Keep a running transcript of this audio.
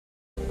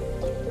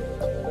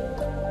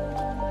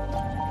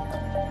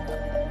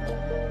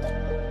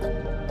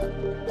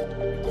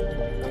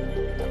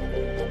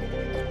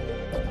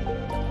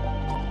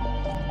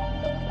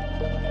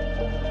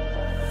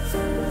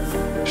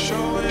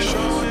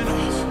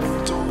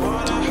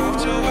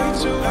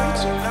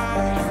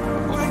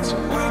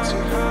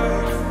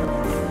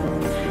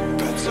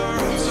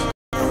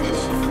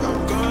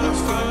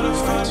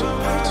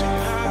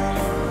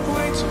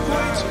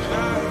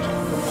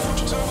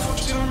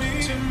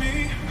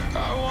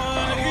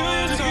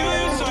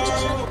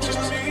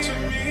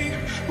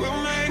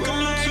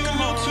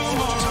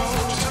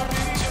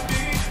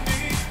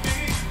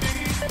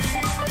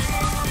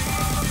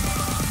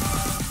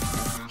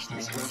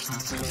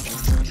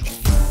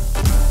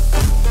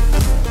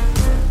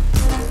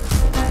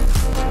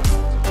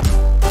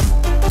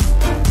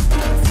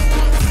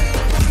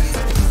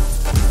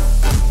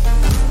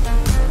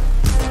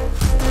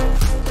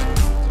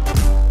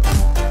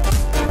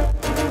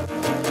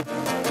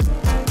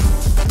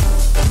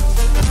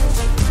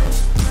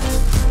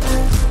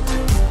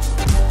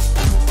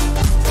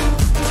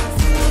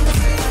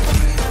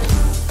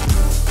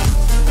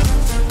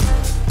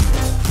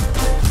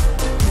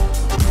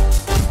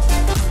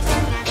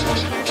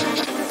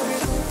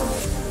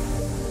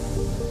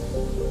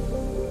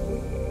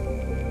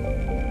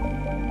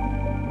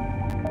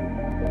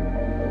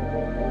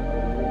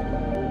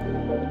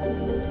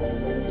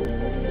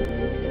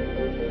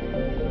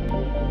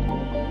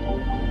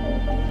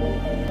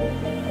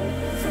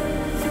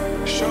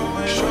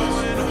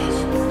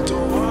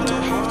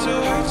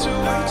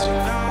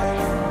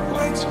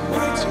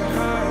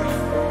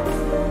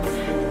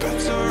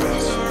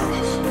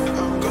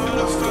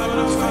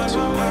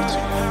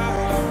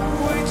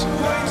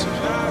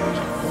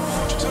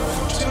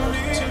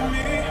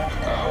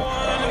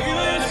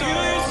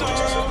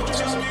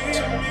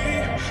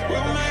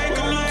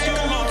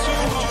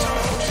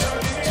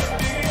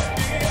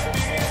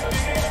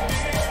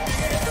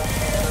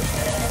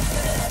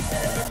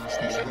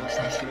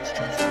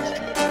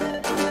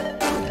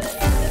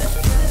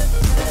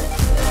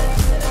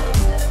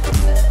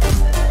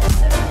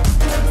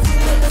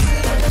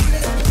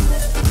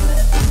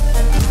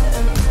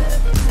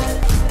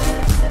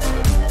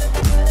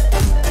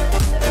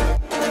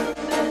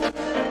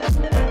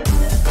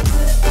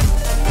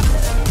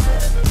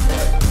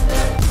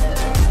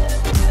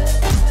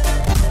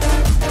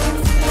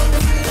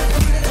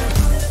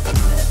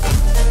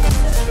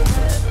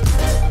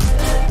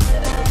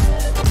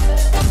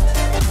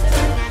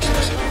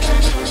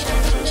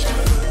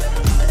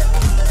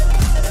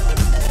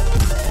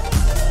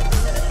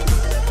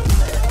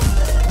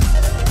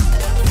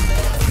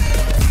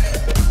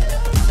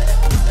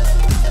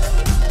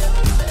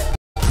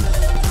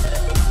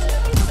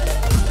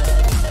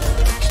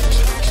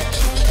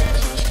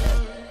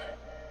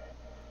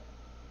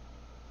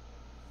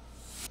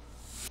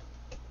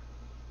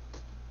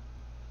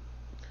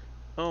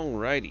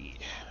Alrighty,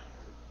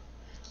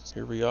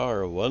 here we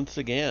are once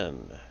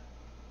again,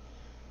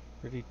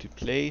 ready to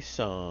play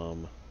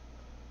some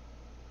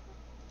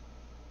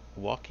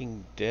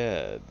Walking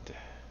Dead.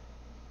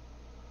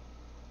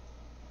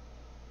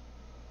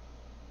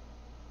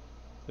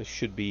 This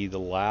should be the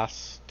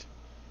last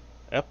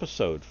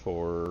episode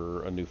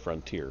for A New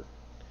Frontier.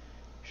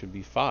 Should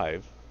be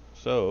 5,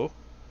 so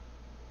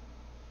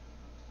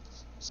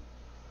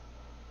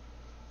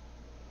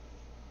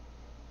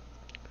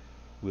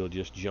we'll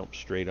just jump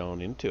straight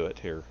on into it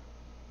here.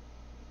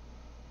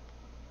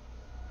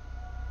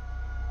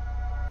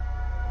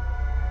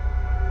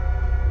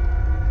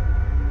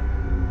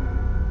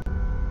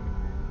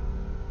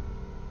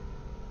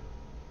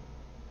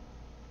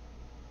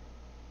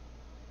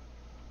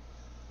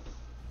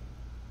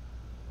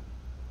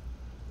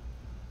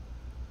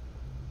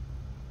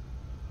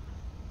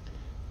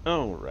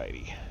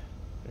 Alrighty,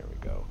 there we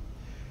go.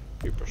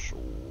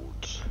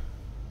 Episodes.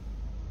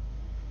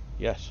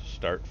 Yes,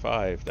 start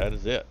 5. That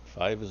is it.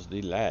 5 is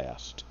the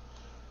last.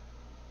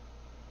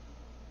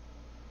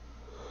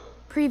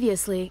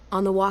 Previously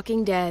on The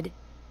Walking Dead.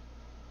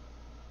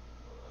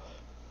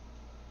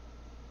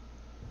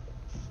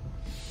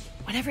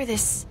 Whatever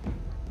this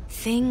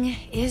thing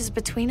is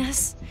between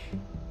us,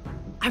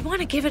 I want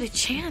to give it a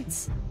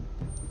chance.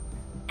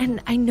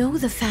 And I know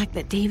the fact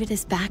that David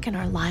is back in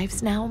our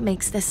lives now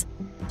makes this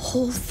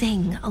whole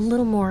thing a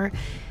little more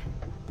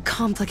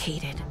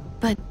complicated.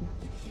 But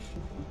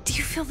do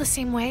you feel the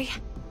same way?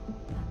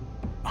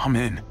 I'm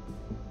in.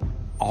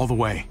 All the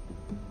way.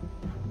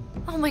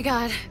 Oh my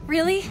God,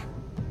 really?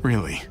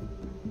 Really.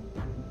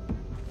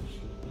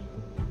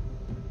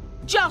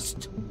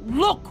 Just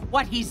look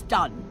what he's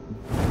done.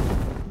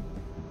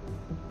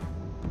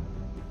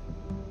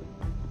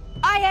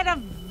 I had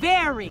a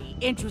very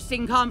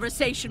interesting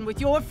conversation with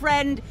your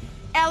friend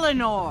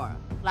Eleanor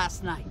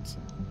last night.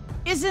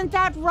 Isn't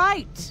that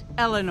right,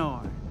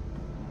 Eleanor?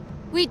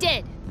 We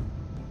did.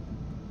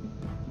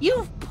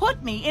 You've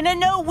put me in a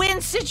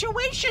no-win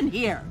situation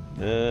here.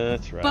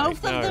 That's right.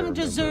 Both of them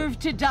deserve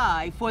to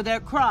die for their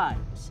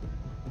crimes.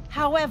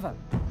 However,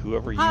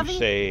 whoever you Javi,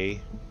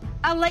 say,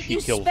 I'll let she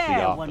you kills the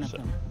spare one of opposite.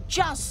 them.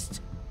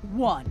 Just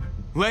one.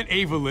 Let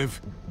Ava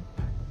live.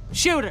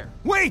 Shoot her.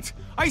 Wait!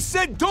 I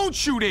said don't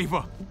shoot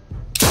Ava!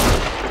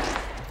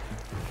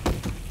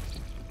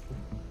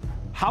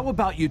 How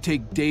about you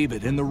take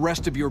David and the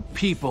rest of your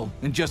people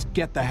and just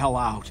get the hell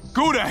out?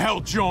 Go to hell,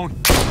 Joan!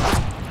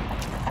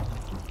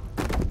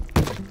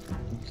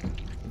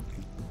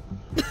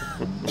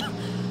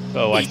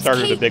 Oh, I It's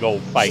started a Kate. big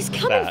old fight She's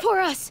with coming that. for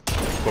us.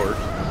 Of course.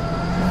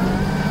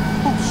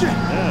 Oh, shit!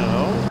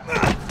 Now,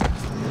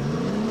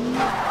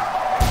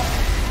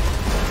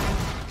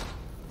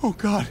 Oh,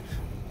 God.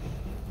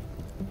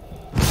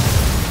 I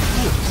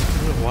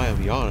don't know why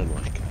I'm yawning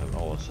like that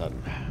all of a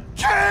sudden.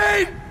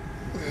 Kate!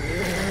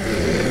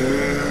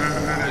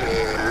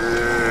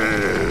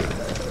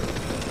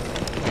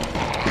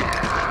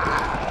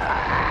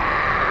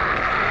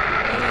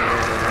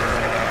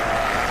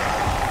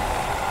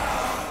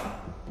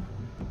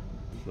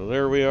 So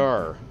there we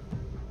are.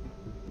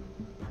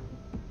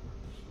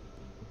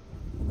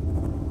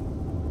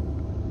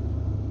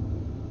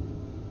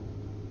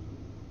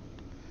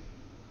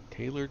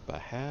 Tailored by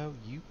Have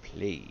You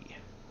Play.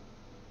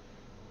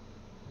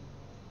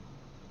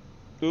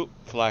 Oop,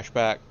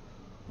 flashback.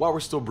 While we're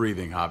still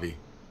breathing, Javi.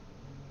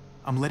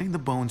 I'm letting the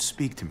bones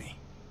speak to me.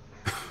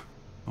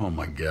 Oh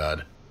my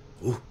god.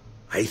 Ooh,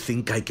 I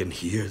think I can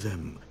hear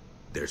them.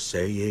 They're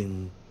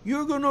saying,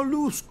 "You're gonna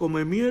lose, come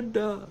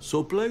mierda,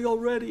 so play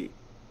already."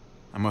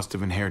 I must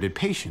have inherited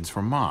patience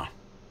from Ma.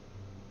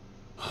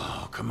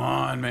 Oh, come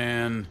on,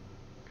 man.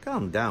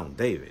 Calm down,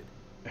 David.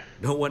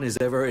 No one is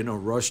ever in a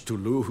rush to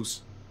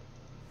lose.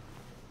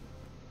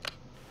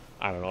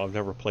 I don't know, I've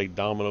never played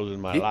dominoes in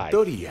my life.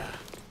 Victoria.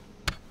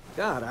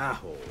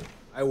 Carajo,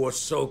 I was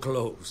so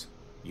close.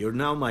 You're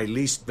now my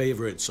least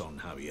favorite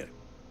son, Javier.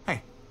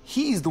 Hey,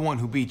 he's the one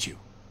who beat you.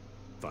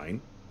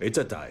 Fine, it's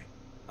a tie.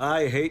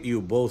 I hate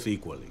you both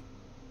equally.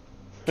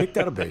 Kicked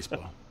out of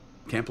baseball.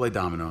 Can't play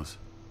dominoes.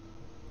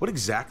 What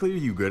exactly are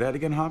you good at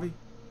again, Javi?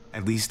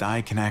 At least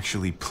I can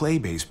actually play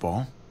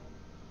baseball.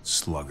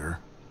 Slugger.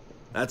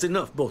 That's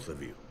enough, both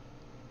of you.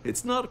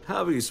 It's not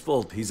Javi's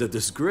fault he's a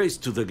disgrace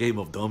to the game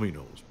of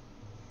dominoes.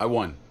 I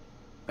won.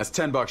 That's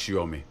 $10 you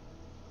owe me.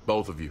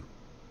 Both of you.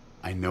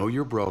 I know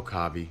you're broke,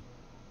 Javi.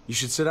 You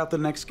should sit out the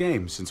next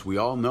game, since we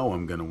all know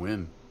I'm gonna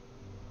win.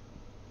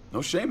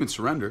 No shame in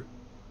surrender.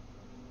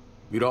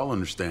 We'd all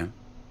understand.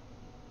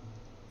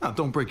 Now,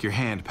 don't break your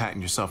hand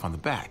patting yourself on the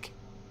back.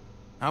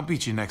 I'll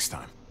beat you next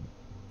time.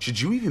 Should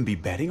you even be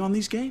betting on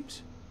these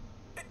games?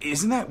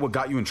 Isn't that what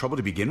got you in trouble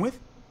to begin with?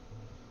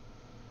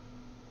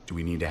 Do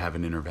we need to have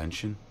an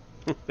intervention?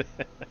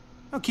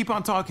 Now, keep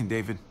on talking,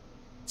 David.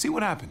 See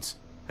what happens.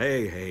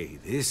 Hey,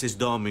 this is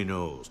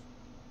dominoes.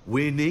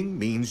 Winning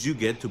means you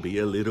get to be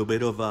a little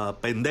bit of a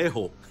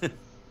pendejo.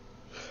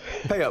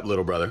 Pay up,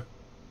 little brother.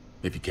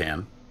 If you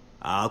can.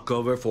 I'll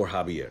cover for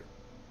Javier.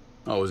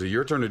 Oh, is it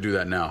your turn to do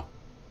that now?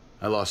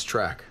 I lost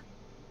track.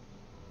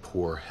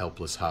 Poor,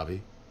 helpless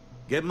Javi.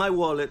 Get my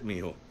wallet,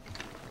 mijo.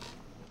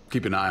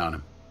 Keep an eye on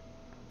him.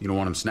 You don't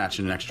want him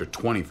snatching an extra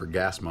 20 for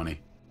gas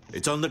money.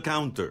 It's on the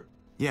counter.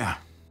 Yeah,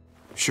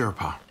 sure,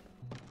 Pa.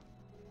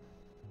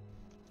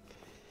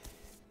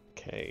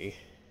 Okay.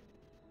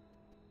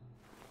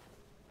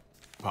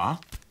 Pa?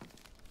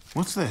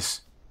 What's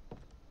this?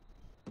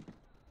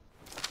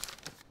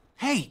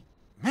 Hey,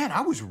 man,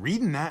 I was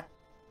reading that.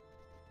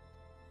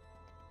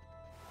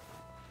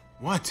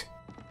 What?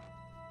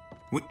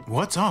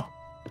 What's up?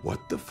 What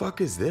the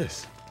fuck is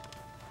this?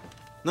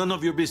 None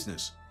of your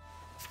business.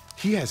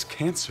 He has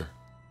cancer.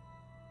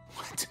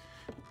 What?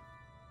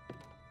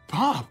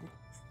 Pa,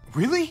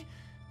 really?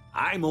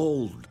 I'm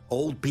old.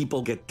 Old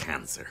people get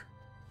cancer.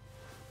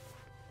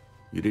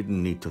 You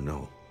didn't need to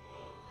know.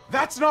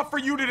 That's not for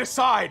you to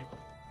decide.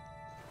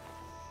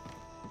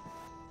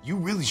 You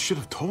really should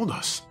have told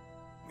us.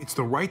 It's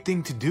the right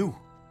thing to do.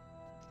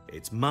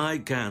 It's my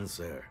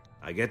cancer.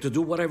 I get to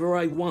do whatever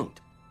I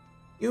want.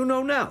 You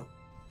know now.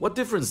 What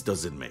difference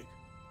does it make?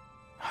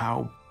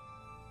 How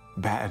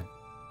bad?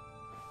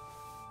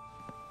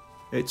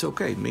 It's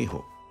okay,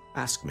 mijo.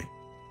 Ask me.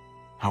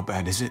 How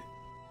bad is it?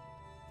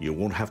 You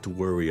won't have to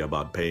worry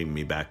about paying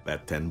me back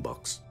that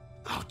 $10.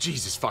 Oh,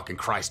 Jesus fucking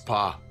Christ,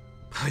 Pa.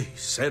 Hey,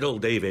 settle,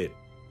 David.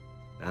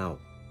 Now,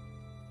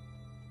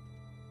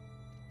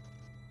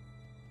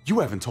 You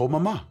haven't told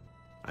Mama.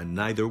 and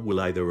neither will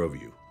either of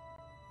you.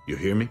 You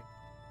hear me?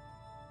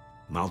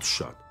 Mouth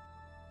shut.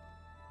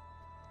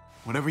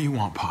 Whatever you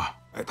want, Pa.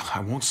 I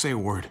won't say a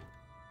word.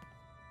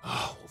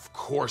 Oh, of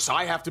course,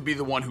 I have to be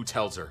the one who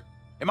tells her.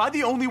 Am I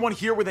the only one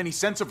here with any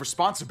sense of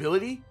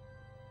responsibility?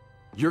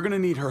 You're gonna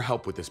need her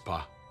help with this,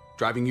 Pa.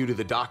 Driving you to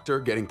the doctor,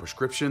 getting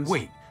prescriptions.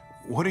 Wait,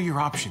 what are your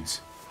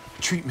options?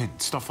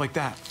 Treatment, stuff like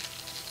that.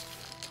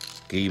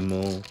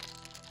 Chemo,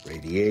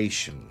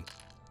 radiation,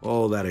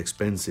 all that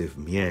expensive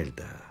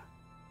mierda.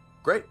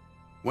 Great.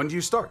 When do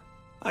you start?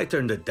 I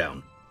turned it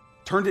down.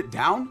 Turned it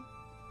down?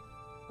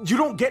 You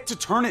don't get to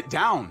turn it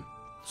down.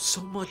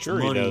 So much Sure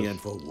he money, does. and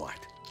for what?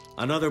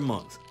 Another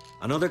month.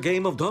 Another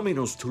game of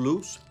dominoes to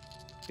lose?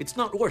 It's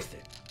not worth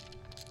it.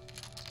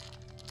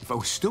 If I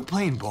was still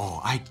playing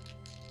ball, I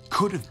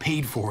could have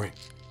paid for it.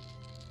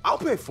 I'll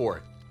pay for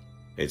it.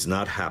 It's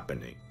not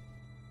happening.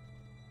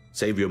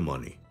 Save your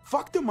money.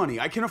 Fuck the money.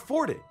 I can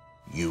afford it.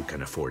 You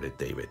can afford it,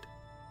 David.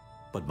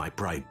 But my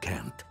pride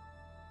can't.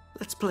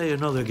 Let's play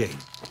another game.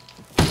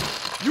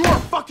 You are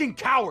a fucking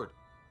coward.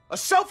 A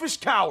selfish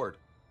coward.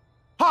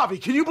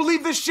 Javi, can you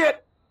believe this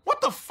shit? What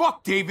the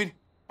fuck, David?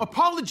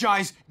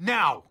 Apologize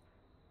now.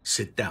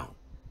 sit down.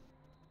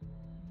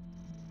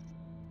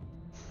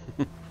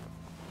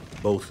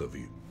 Both of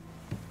you.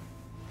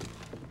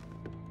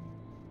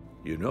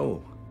 You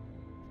know,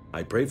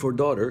 I pray for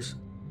daughters.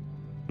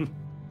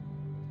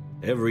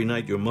 Every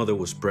night your mother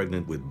was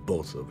pregnant with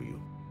both of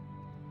you.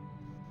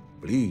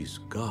 Please,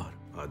 God,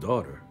 a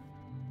daughter.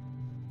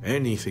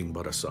 Anything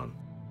but a son.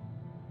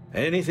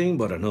 Anything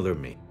but another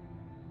me.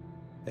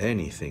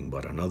 Anything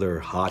but another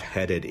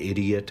hot-headed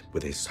idiot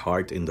with his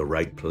heart in the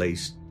right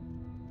place.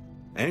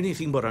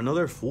 Anything but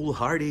another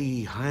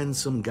foolhardy,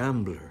 handsome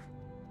gambler.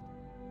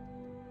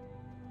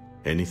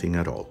 Anything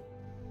at all.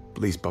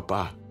 Please,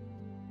 Papa.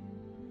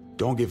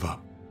 Don't give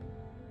up.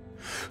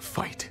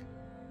 Fight.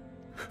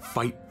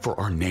 Fight for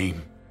our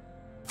name.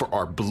 For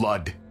our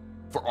blood.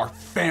 For our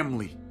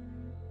family.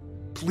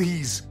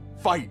 Please,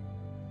 fight.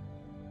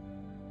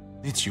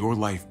 It's your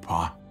life,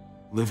 Pa.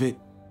 Live it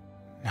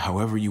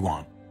however you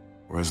want,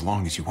 or as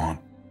long as you want.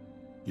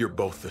 You're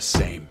both the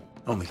same,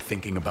 only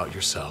thinking about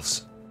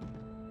yourselves.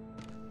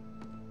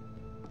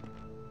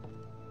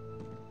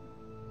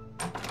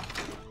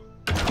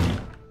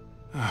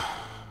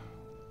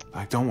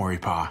 Like, don't worry,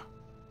 Pa.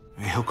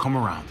 He'll come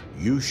around.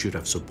 You should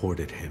have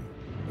supported him.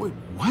 Wait,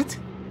 what?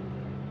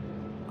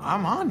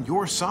 I'm on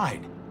your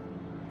side.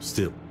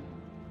 Still,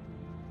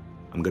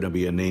 I'm gonna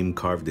be a name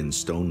carved in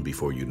stone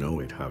before you know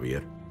it,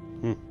 Javier.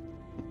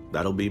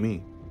 That'll be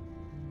me.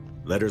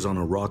 Letters on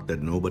a rock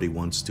that nobody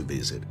wants to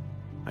visit.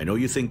 I know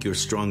you think you're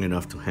strong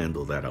enough to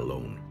handle that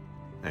alone.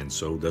 And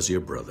so does your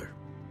brother.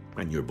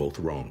 And you're both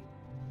wrong.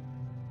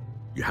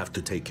 You have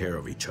to take care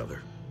of each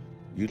other.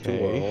 You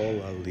two are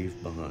all I'll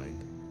leave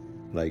behind.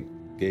 Like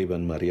Gabe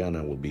and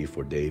Mariana will be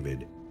for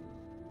David.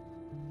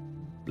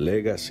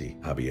 Legacy,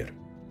 Javier.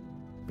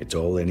 It's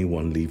all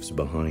anyone leaves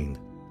behind.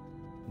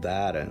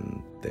 That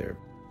and their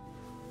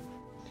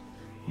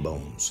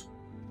bones.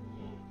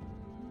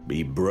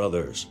 Be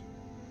brothers.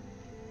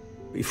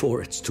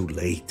 Before it's too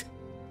late.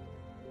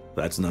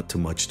 That's not too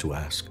much to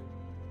ask.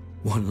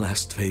 One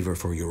last favor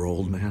for your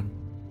old man.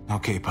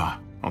 Okay, Pa.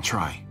 I'll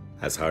try.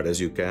 As hard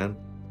as you can?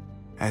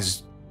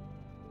 As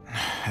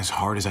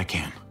hard as I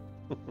can.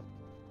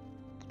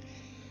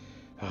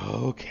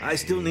 Okay. I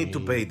still need to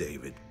pay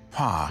David.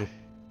 Pa.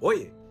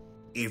 Oye,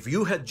 if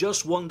you had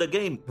just won the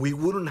game, we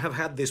wouldn't have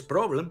had this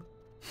problem.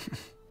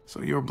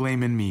 So you're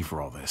blaming me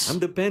for all this? I'm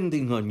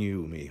depending on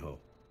you, mijo.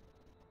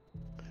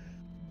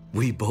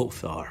 We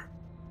both are.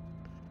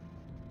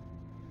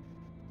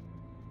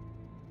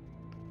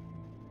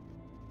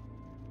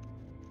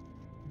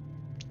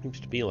 Seems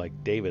to be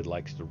like David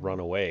likes to run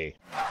away.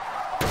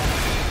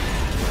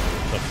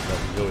 Something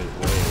doesn't go his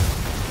way.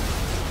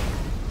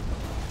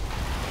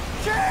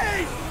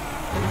 Kate!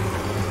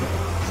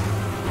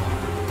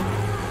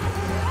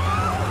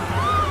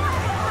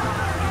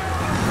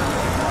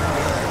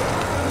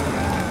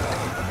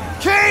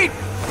 Kate!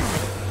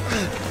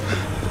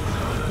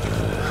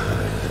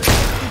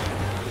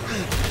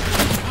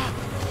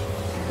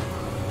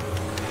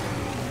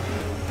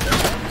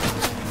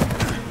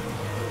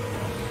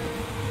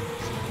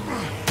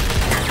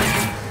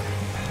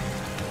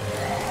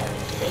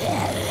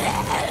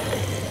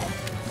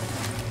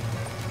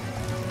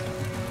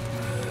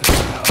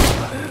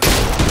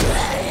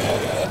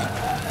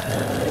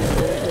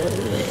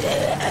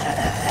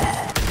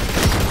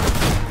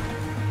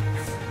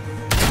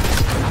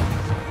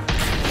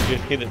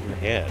 Just hit it in the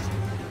head.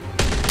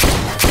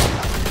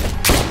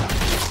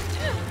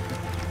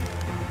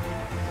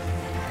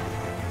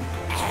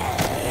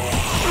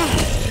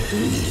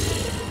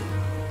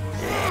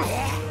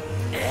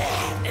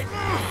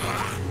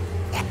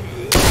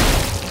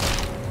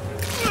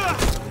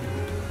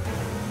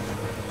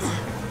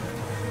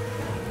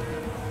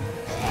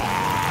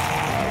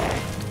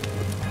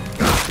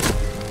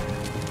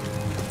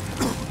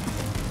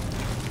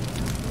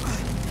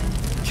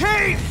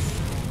 Kate!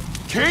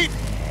 Kate!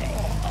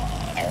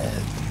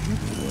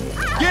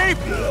 Gabe!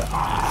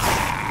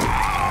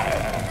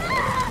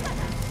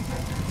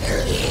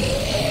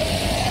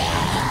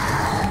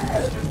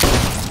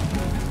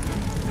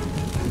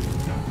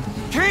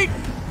 Kate!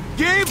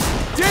 Gabe!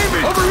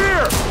 David! Over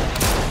here!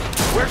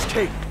 Where's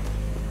Kate?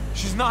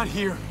 She's not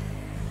here.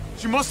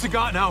 She must have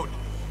gotten out.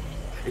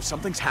 If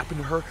something's happened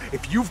to her,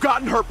 if you've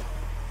gotten her...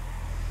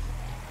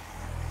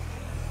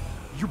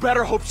 You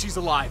better hope she's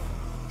alive.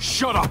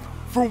 Shut up,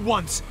 for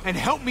once, and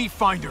help me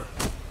find her.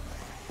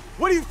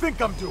 What do you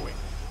think I'm doing?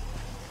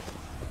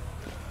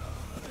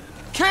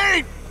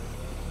 Kate!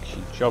 She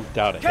jumped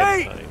out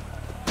ahead of time.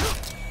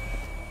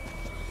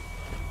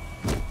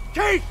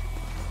 Kate!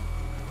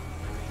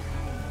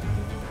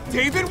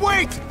 David,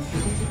 wait!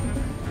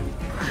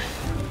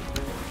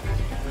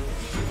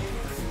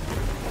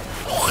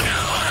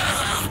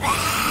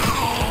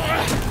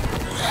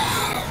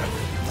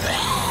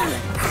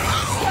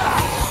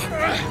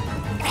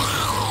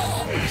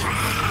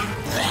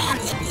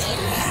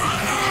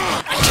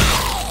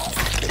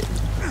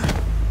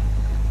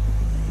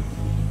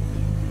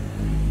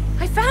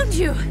 I found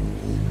you!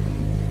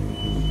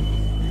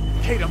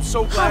 Kate, I'm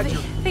so glad Javi,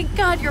 you're... thank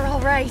God you're all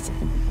right.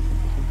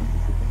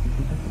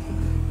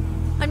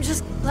 I'm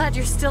just glad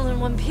you're still in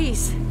one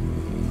piece.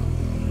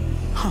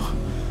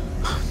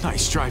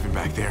 Nice driving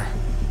back there.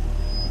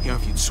 You know,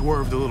 if you'd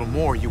swerved a little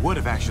more, you would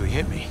have actually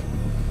hit me.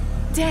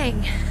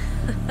 Dang.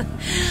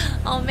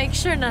 I'll make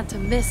sure not to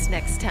miss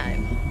next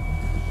time.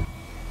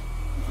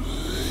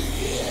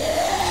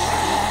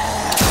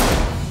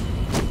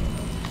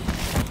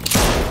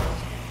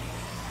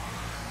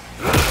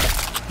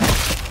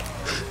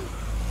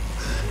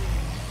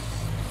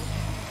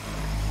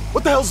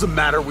 What the hell's the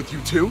matter with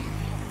you two?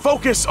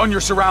 Focus on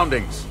your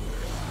surroundings.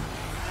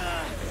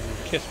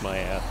 Kiss my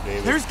ass,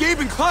 David. There's Gabe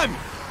and Clem!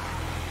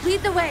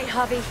 Lead the way,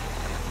 Javi.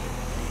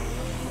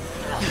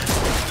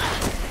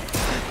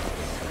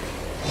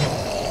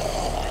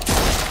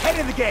 Head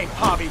in the game,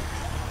 Javi.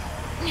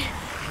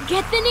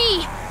 Get the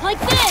knee, like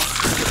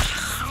this!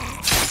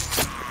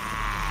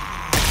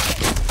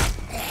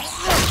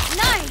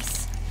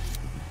 Nice!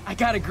 I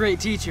got a great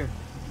teacher.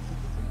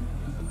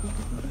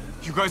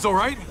 You guys all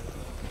right?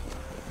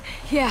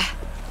 Yeah.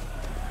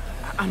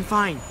 I'm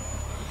fine.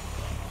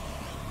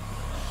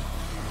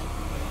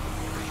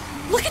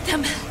 Look at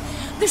them!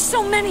 There's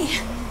so many!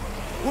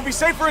 We'll be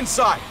safer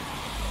inside.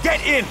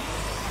 Get in!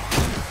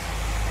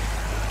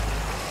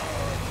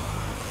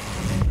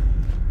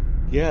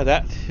 Yeah,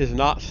 that is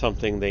not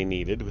something they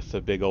needed with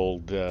the big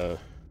old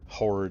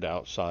horde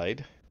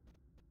outside.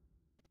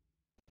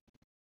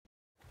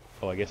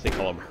 Oh, I guess they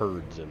call them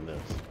herds in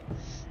this.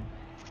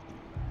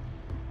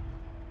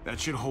 That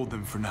should hold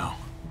them for now.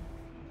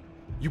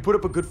 You put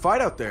up a good fight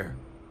out there.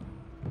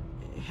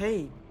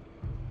 Hey,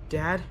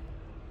 Dad.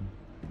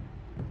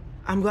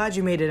 I'm glad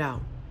you made it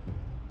out.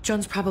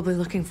 Joan's probably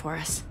looking for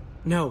us.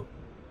 No,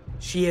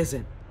 she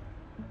isn't.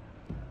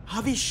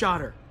 Javi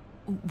shot her.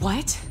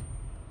 What?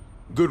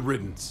 Good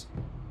riddance.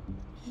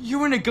 You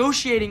were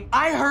negotiating.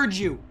 I heard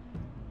you.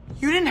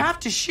 You didn't have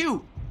to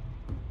shoot.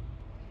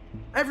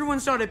 Everyone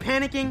started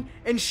panicking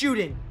and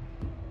shooting.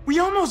 We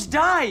almost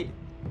died.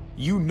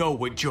 You know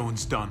what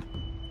Joan's done.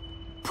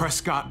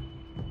 Prescott,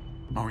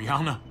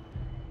 Mariana,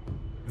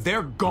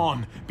 they're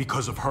gone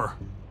because of her.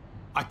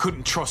 I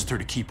couldn't trust her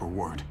to keep her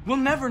word. We'll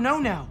never know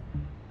now.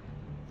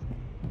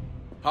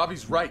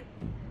 Javi's right.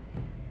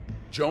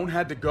 Joan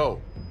had to go.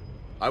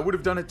 I would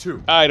have done it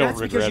too. I don't That's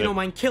regret because you it. don't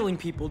mind killing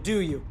people, do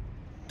you?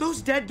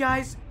 Those dead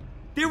guys,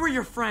 they were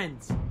your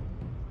friends.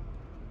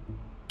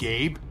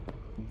 Gabe,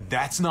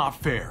 that's not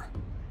fair.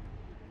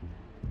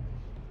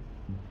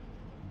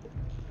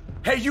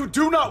 Hey, you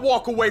do not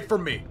walk away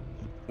from me.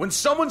 When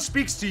someone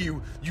speaks to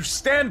you, you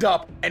stand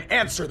up and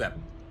answer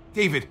them.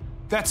 David,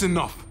 that's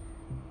enough.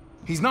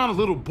 He's not a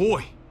little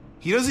boy.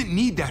 He doesn't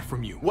need that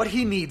from you. What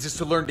he needs is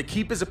to learn to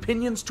keep his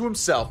opinions to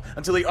himself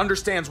until he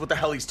understands what the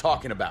hell he's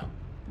talking about.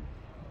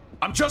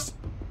 I'm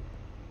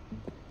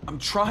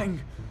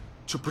trying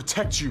to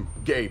protect you,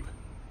 Gabe.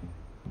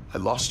 I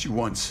lost you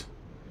once.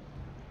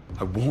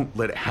 I won't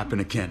let it happen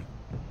again.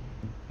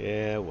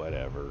 Yeah,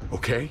 whatever.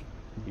 Okay?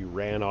 You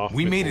ran off.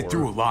 We made it before,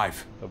 through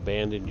alive.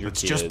 Abandoned your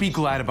Let's kids. just be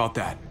glad about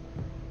that.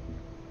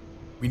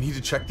 We need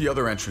to check the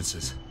other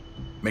entrances.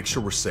 Make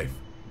sure we're safe.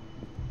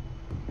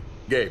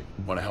 Gabe,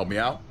 want to help me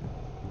out?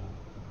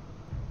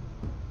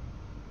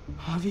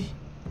 Javi?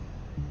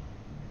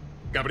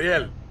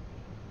 Gabriel.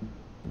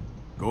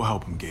 Go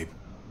help him, Gabe.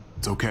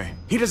 It's okay.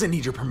 He doesn't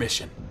need your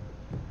permission.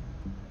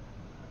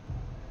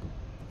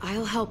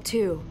 I'll help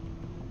too.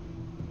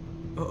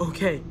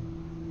 Okay.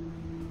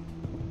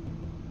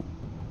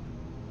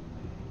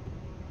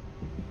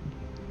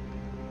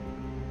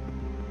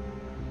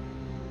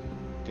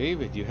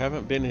 David, you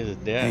haven't been his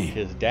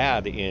Hey,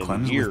 dad in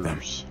Clem's with them.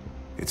 years.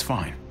 It's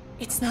fine.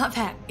 It's not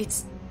that.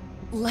 It's...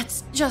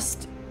 Let's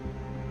just...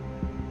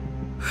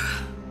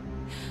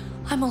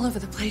 I'm all over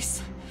the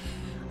place.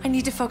 I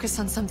need to focus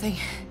on something.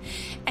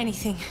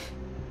 Anything.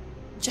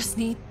 Just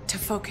need to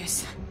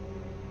focus.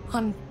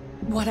 On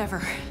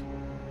whatever.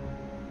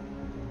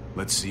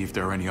 Let's see if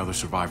there are any other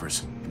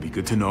survivors. It'd be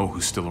good to know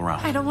who's still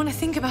around. I don't want to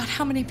think about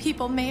how many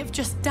people may have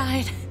just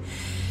died.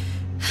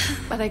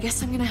 But I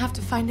guess I'm gonna have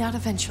to find out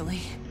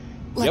eventually.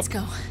 Let's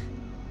Yep. go.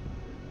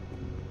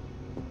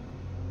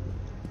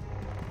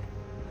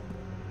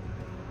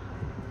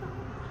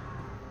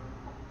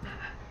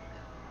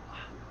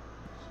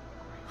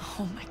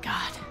 Oh my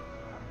god.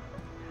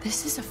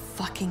 This is a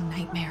fucking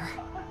nightmare.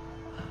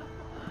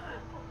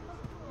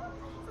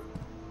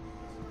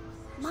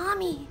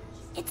 Mommy,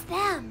 it's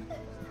them.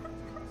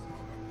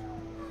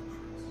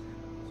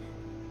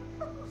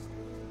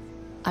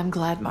 I'm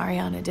glad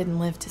Mariana didn't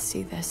live to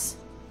see this.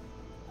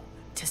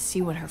 To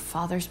see what her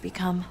father's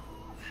become.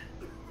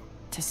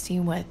 To see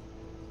what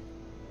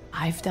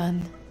I've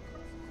done.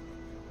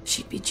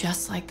 She'd be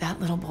just like that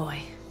little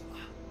boy.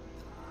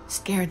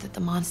 Scared that the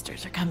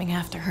monsters are coming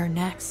after her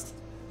next.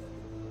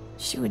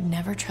 She would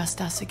never trust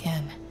us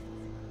again.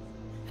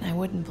 And I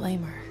wouldn't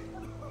blame her.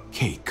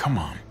 Kate, come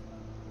on.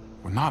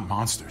 We're not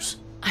monsters.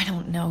 I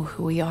don't know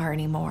who we are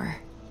anymore.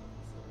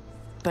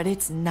 But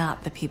it's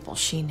not the people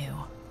she knew.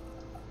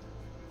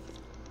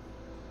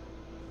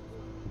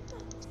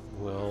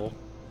 Well,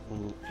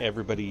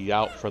 everybody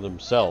out for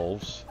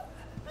themselves.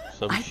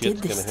 Some I shit's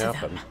did this gonna to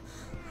happen.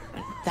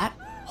 them. That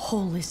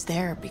hole is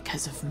there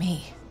because of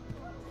me.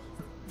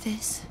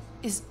 This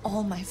is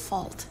all my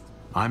fault.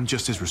 I'm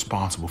just as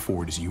responsible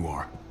for it as you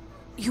are.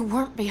 You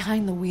weren't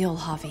behind the wheel,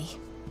 Javi.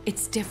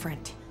 It's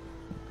different.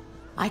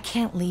 I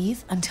can't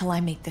leave until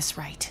I make this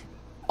right.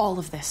 All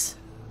of this.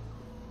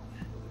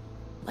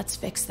 Let's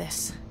fix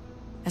this.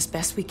 As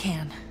best we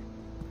can.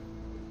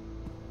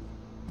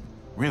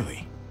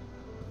 Really?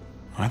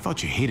 I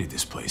thought you hated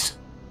this place.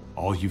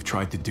 All you've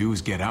tried to do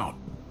is get out.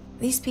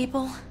 These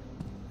people,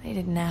 they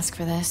didn't ask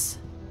for this.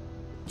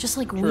 Just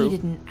like True. we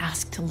didn't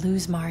ask to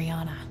lose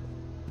Mariana.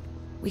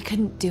 We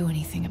couldn't do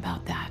anything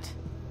about that.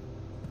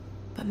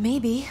 But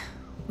maybe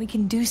we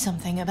can do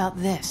something about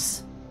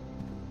this.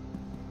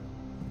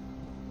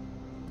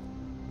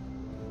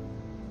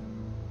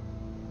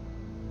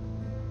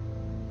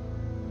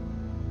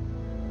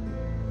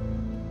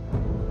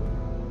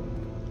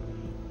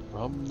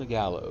 From the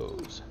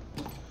gallows.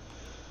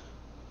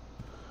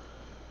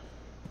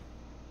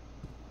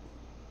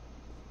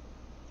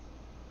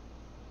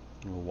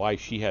 Why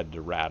she had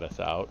to rat us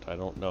out, I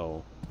don't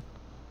know.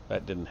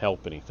 That didn't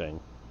help anything.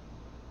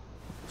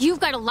 You've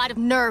got a lot of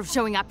nerve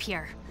showing up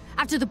here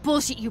after the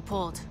bullshit you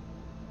pulled.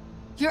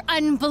 You're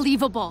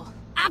unbelievable.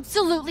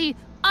 Absolutely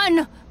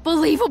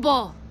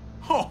unbelievable.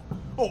 Oh,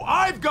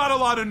 I've got a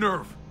lot of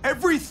nerve.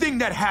 Everything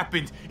that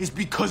happened is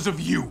because of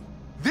you.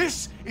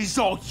 This is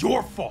all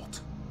your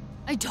fault.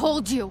 I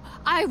told you,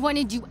 I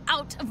wanted you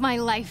out of my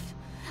life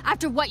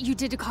after what you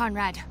did to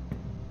Conrad.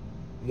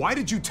 Why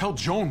did you tell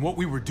Joan what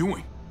we were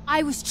doing?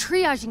 I was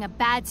triaging a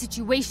bad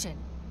situation.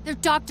 Their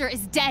doctor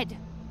is dead.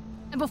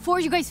 And before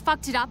you guys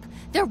fucked it up,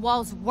 their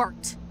walls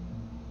worked.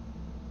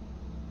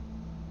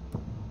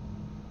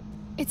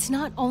 It's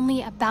not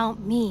only about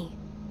me.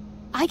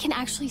 I can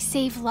actually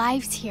save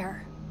lives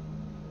here.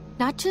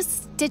 Not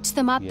just stitch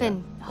them up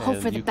and hope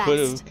for the you could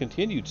best. have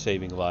continued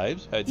saving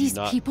lives had These you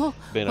not people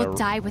been will a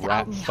die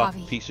without me, rat-fucked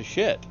Javi. piece of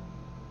shit.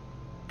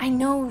 I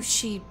know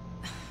she,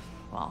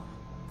 well,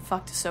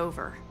 fucked us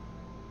over.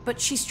 But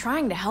she's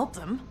trying to help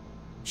them.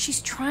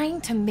 She's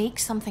trying to make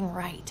something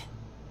right.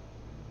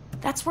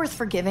 That's worth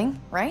forgiving,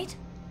 right?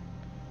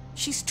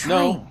 She's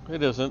trying. No,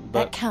 it isn't,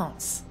 That but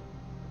counts.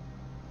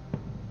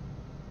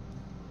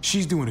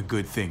 She's doing a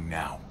good thing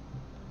now.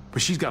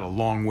 But she's got a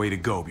long way to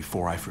go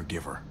before I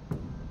forgive her.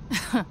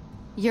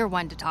 You're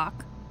one to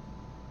talk.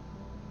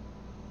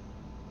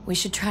 We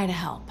should try to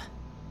help.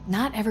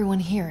 Not everyone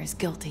here is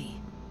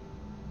guilty.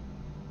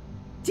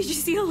 Did you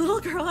see a little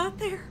girl out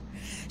there?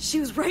 She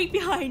was right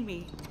behind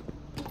me.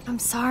 I'm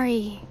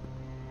sorry.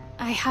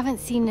 I haven't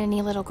seen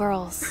any little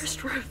girls.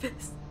 First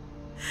Rufus.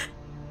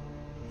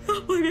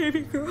 Oh, my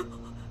baby girl.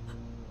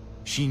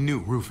 She knew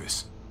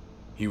Rufus.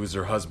 He was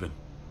her husband.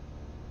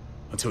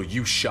 Until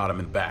you shot him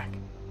in the back.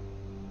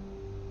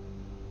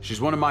 She's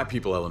one of my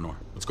people, Eleanor.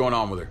 What's going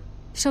on with her?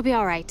 She'll be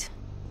all right.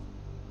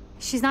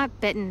 She's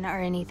not bitten or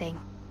anything.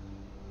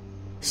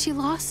 She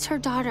lost her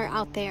daughter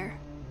out there.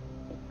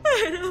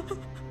 I know.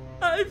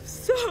 I'm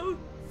so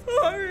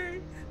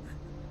sorry.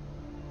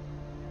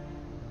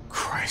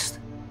 Christ,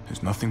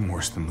 there's nothing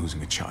worse than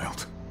losing a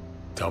child.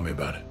 Tell me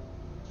about it.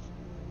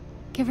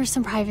 Give her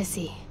some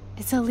privacy.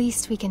 It's the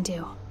least we can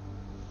do.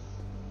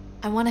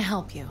 I want to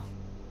help you.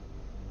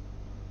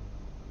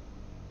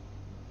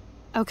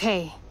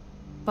 Okay.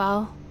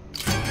 Well,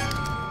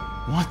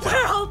 What the?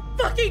 We're all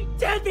fucking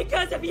dead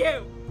because of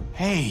you!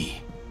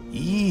 Hey,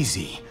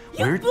 easy.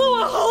 You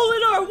blew a hole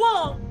in our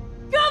wall!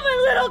 Got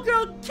my little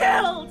girl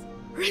killed!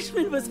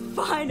 Richmond was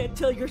fine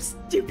until your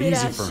stupid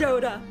Easy, ass Fern.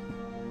 showed up.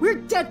 We're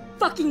dead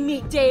fucking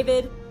meat,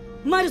 David.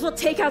 Might as well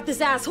take out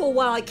this asshole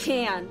while I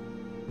can.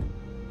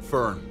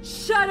 Fern.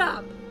 Shut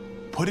up!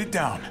 Put it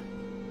down.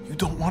 You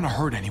don't want to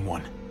hurt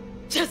anyone.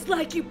 Just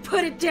like you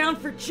put it down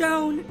for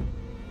Joan.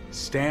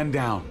 Stand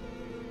down.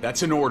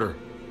 That's an order.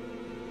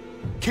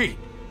 Kate,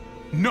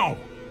 no!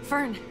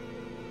 Fern,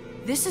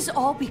 this is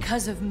all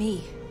because of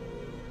me.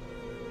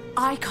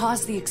 I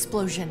caused the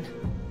explosion.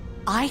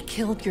 I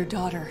killed your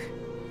daughter.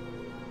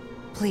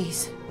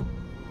 Please,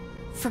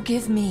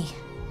 forgive me.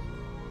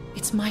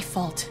 It's my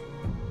fault.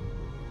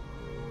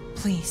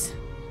 Please.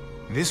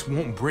 This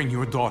won't bring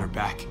your daughter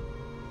back.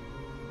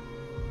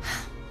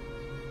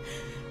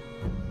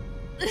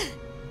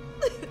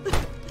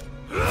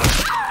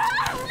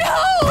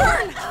 No!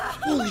 Fern!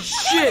 Holy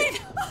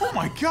shit! Oh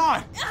my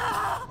god!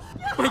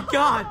 My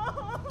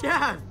god!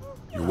 Dad!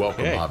 You're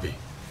welcome, Okay. Javi.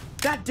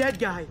 That dead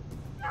guy!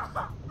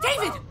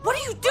 David, what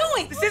are you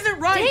doing? This isn't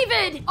right!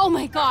 David! Oh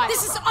my god!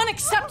 This is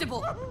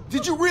unacceptable.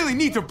 Did you really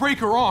need to break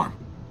her arm?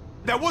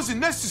 That wasn't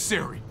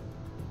necessary.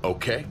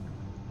 Okay?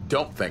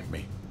 Don't thank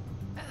me.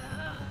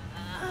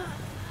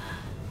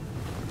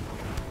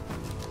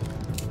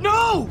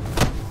 No!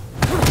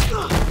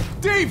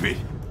 David!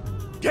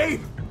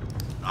 Gabe!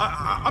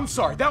 I'm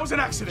sorry, that was an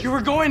accident. You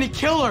were going to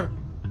kill her!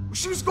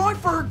 She was going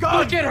for her gun!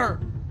 Look at her!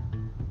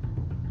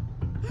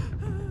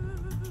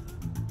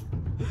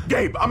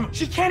 Gabe,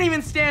 She can't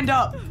even stand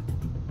up!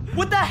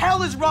 What the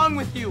hell is wrong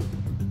with you?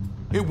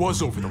 It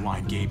was over the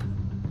line, Gabe.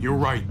 You're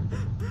right.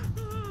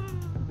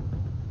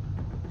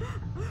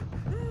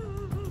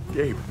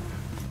 Gabe.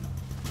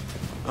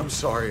 I'm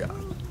sorry.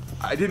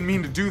 I didn't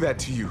mean to do that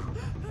to you.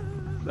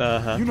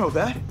 Uh-huh. You know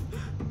that.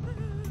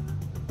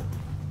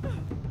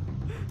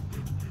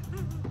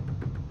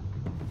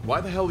 Why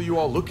the hell are you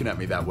all looking at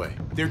me that way?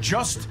 They're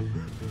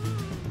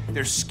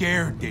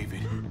scared,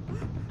 David.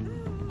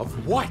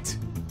 Of what?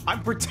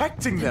 I'm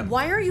protecting them.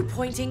 Why are you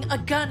pointing a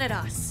gun at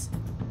us?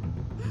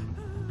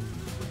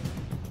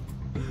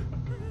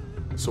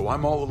 So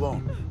I'm all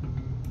alone.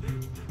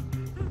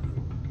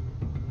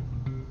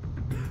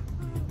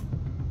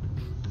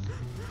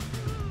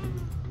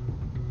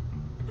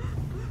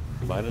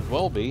 Might as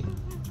well be.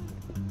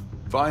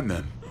 Fine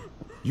then.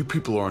 You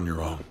people are on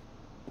your own.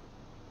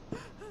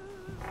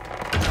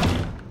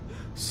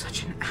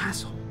 Such an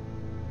asshole.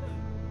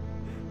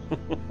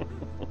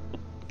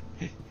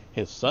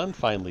 His son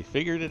finally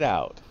figured it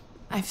out.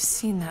 I've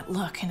seen that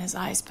look in his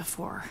eyes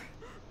before.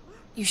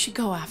 You should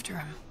go after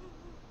him.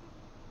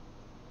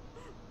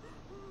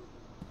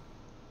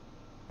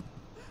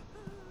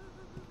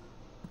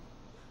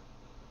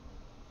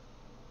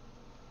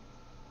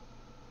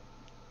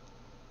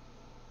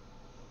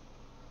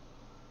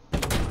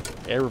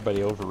 Everybody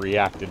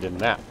overreacted in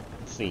that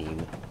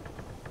scene.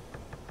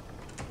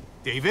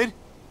 David?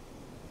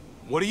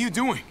 What are you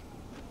doing?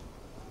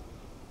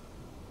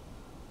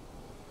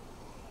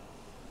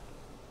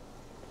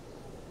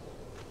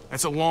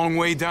 That's a long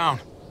way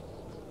down.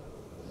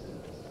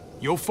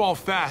 You'll fall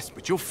fast,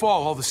 but you'll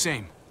fall all the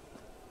same.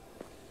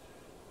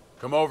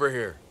 Come over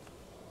here.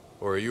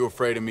 Or are you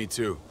afraid of me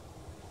too?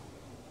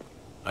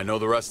 I know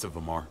the rest of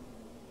them are.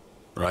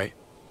 Right?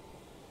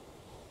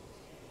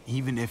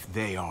 Even if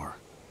they are,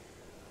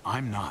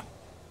 I'm not.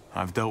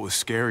 I've dealt with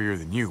scarier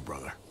than you,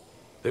 brother.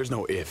 There's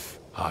no if,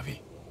 Javi.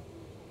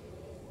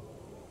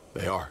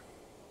 They are.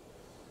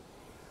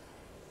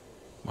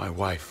 My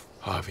wife,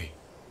 Javi.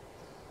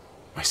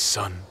 My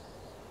son.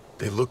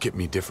 They look at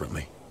me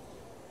differently.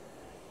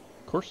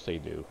 Of course they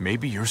do.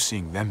 Maybe you're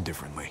seeing them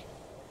differently.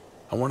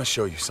 I want to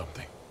show you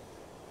something.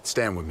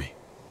 Stand with me.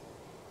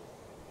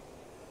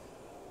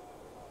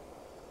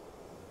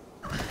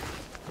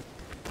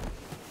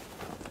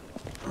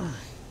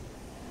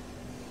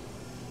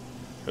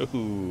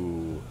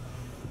 Ooh,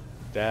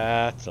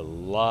 that's a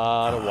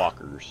lot of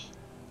walkers.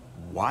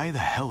 Why the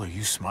hell are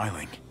you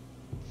smiling?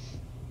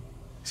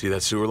 See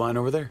that sewer line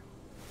over there?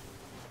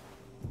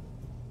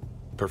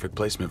 Perfect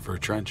placement for a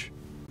trench.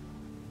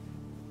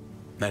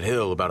 That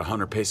hill about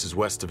 100 paces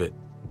west of it.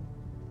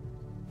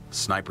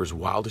 Sniper's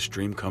wildest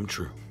dream come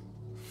true.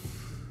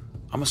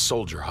 I'm a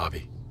soldier,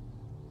 Javi.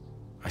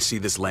 I see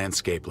this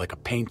landscape like a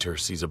painter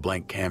sees a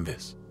blank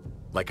canvas.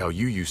 Like how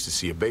you used to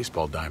see a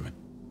baseball diamond.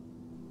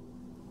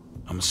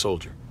 I'm a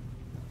soldier.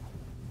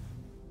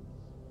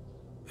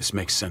 This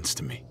makes sense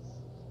to me.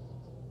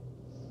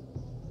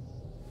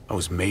 I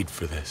was made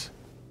for this.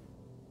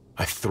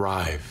 I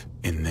thrive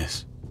in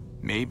this.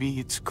 Maybe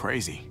it's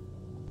crazy.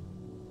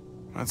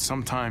 But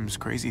sometimes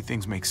crazy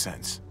things make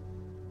sense.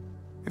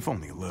 If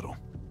only a little.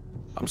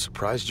 I'm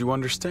surprised you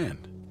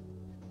understand.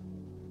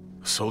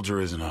 A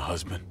soldier isn't a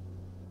husband.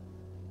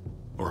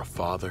 Or a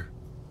father.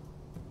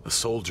 A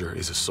soldier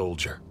is a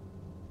soldier.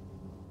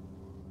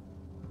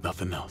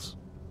 Nothing else.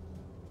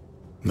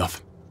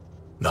 Nothing.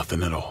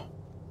 Nothing at all.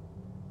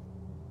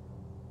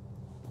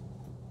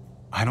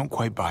 I don't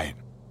quite buy it.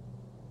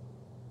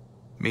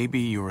 Maybe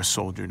you're a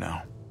soldier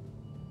now,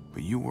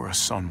 but you were a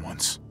son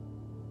once.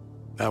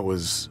 That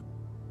was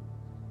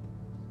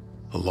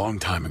a long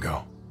time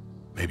ago.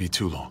 Maybe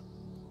too long.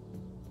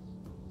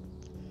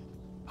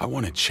 I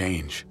want to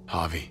change,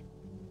 Javi.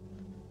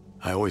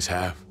 I always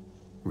have.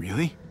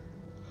 Really?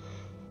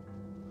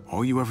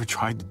 All you ever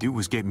tried to do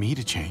was get me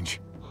to change.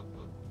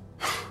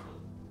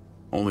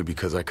 Only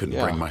because I couldn't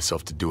bring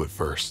myself to do it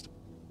first.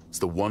 It's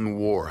the one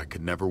war I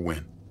could never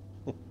win.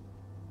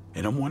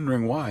 And I'm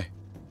wondering why.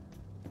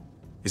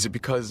 Is it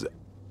because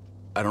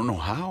I don't know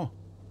how?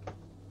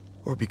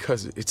 Or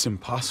because it's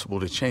impossible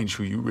to change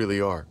who you really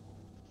are?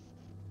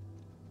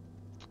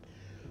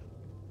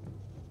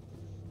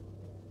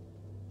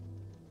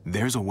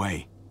 There's a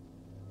way.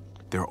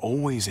 There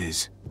always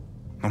is.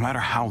 No matter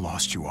how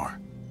lost you are.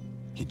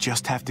 You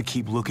just have to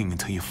keep looking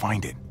until you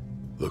find it.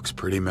 Looks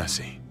pretty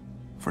messy.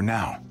 For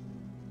now.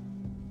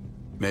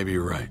 Maybe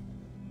you're right.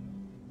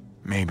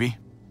 Maybe.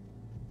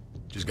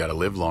 Just gotta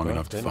live long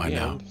enough to find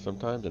out.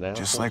 Sometimes an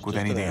just like with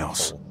anything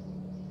else.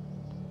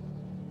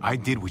 I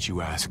did what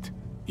you asked.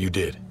 You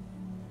did.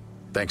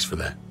 Thanks for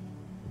that.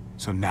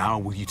 So now,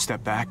 will you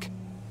step back?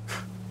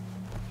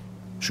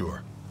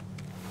 Sure.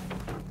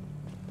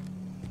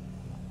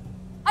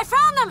 I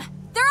found them!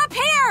 They're up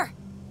here!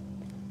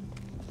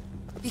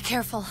 Be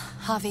careful,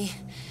 Javi.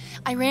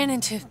 I ran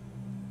into...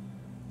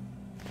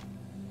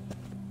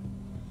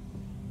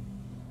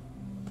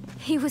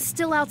 He was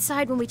still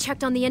outside when we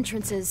checked on the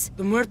entrances.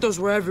 The muertos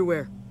were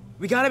everywhere.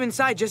 We got him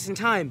inside just in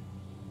time.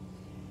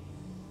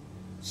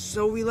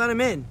 So we let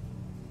him in.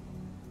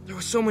 There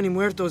were so many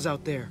muertos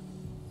out there.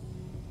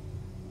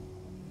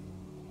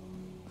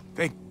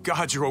 Thank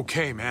God you're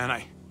okay,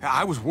 man.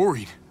 I was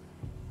worried.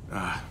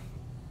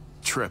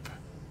 Trip.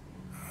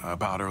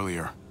 About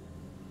earlier.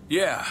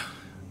 Yeah.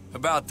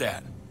 About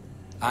that,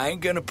 I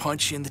ain't gonna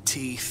punch you in the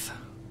teeth,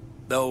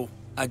 though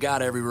I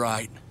got every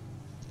right.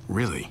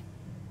 Really?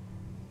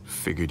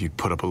 Figured you'd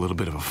put up a little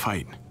bit of a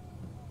fight.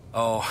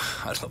 Oh,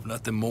 I'd love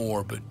nothing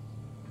more, but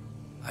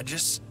I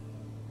just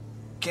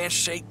can't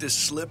shake this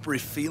slippery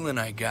feeling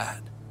I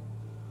got.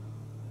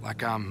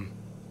 Like I'm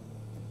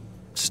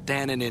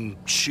standing in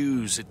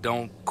shoes that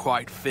don't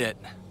quite fit.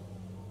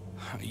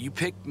 You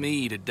picked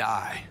me to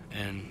die,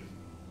 and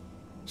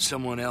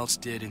someone else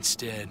did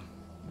instead.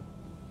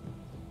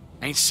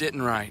 Ain't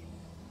sitting right.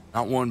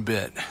 Not one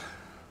bit.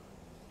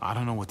 I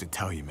don't know what to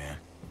tell you, man.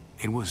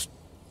 It was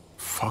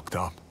fucked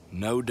up.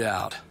 No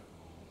doubt.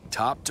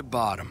 Top to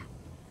bottom.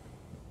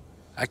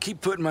 I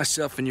keep putting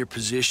myself in your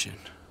position.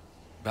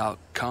 About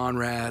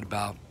Conrad,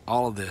 about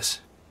all of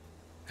this.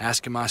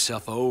 Asking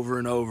myself over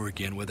and over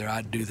again whether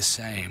I'd do the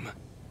same.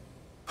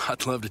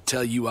 I'd love to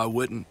tell you I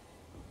wouldn't.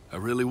 I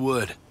really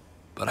would.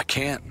 But I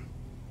can't.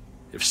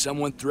 If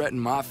someone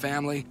threatened my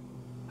family,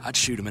 I'd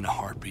shoot him in a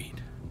heartbeat.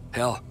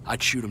 Hell,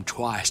 I'd shoot him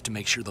twice to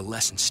make sure the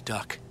lesson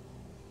stuck.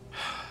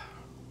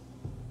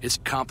 It's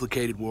a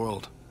complicated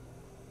world.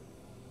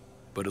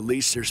 But at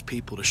least there's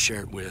people to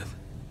share it with.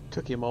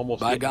 Took him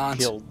almost Bygones.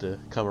 getting killed to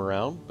come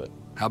around, but...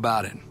 How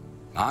about it?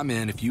 I'm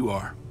in if you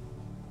are.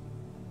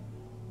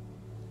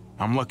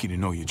 I'm lucky to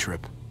know you,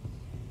 Tripp.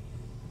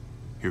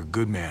 You're a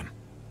good man.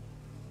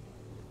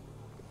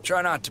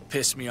 Try not to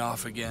piss me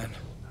off again,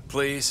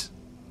 please.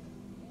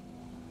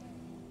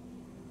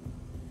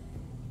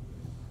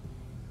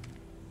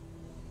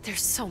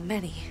 There's so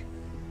many.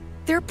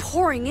 They're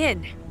pouring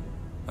in.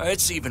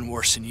 It's even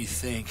worse than you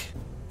think.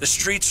 The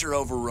streets are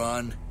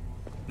overrun.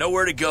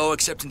 Nowhere to go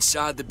except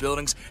inside the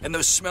buildings, and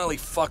those smelly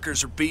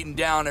fuckers are beating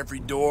down every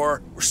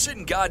door. We're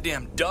sitting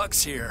goddamn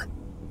ducks here.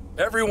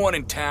 Everyone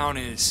in town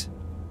is.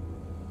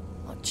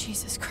 Oh,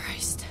 Jesus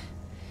Christ.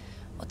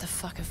 What the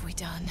fuck have we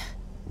done?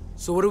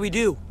 So what do we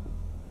do?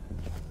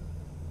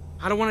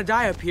 I don't want to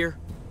die up here.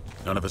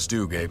 None of us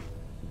do, Gabe.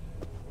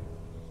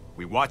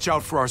 We watch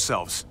out for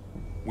ourselves.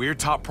 We're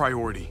top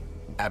priority.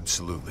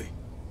 Absolutely.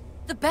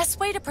 The best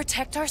way to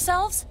protect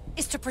ourselves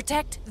is to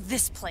protect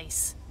this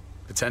place.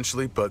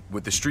 Potentially, but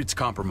with the streets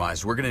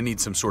compromised, we're gonna need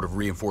some sort of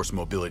reinforced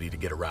mobility to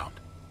get around.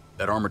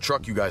 That armored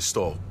truck you guys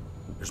stole,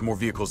 there's more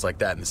vehicles like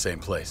that in the same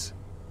place.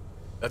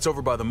 That's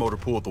over by the motor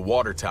pool at the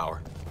water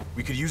tower.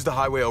 We could use the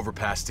highway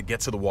overpass to get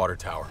to the water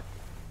tower.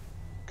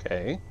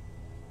 Okay.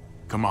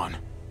 Come on.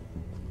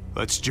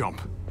 Let's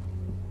jump.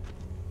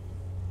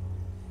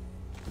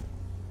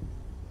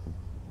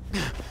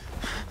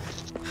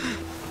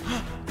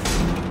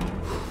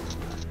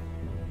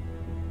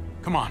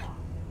 Come on.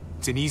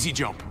 It's an easy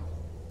jump.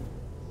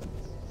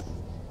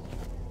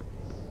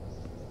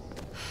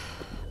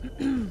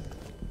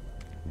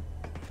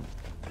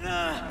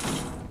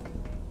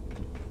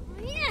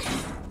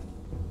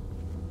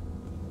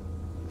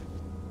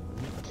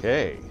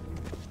 Okay.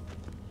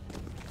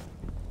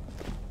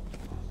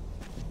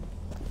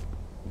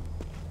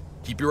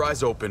 Keep your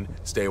eyes open,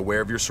 stay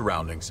aware of your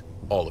surroundings,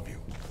 all of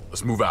you.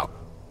 Let's move out.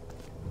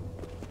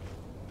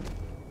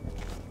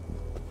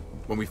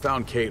 When we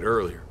found Kate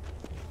earlier,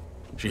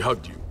 she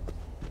hugged you.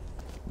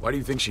 Why do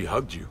you think she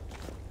hugged you?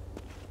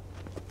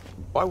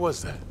 Why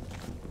was that?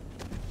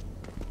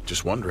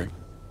 Just wondering.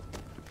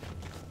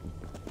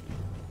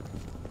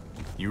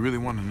 You really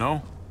want to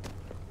know?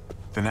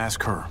 Then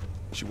ask her.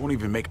 She won't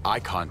even make eye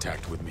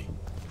contact with me.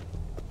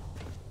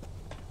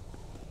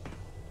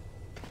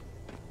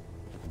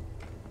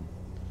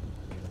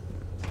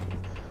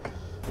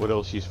 What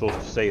else are you supposed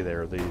to say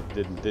there? They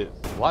didn't. A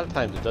lot of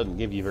times it doesn't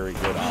give you very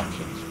good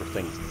options for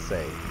things to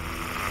say.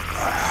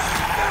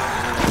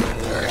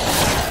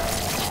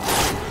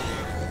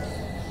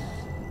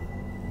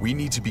 We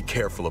need to be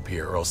careful up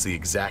here, or else the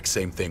exact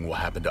same thing will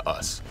happen to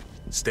us.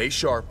 Stay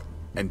sharp,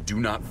 and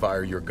do not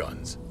fire your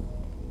guns.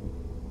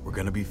 We're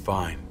gonna be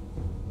fine.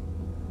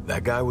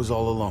 That guy was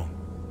all alone.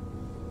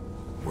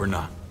 We're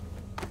not.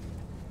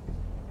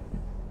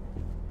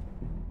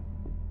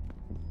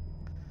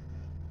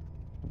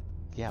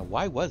 Yeah,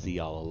 why was he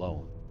all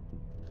alone?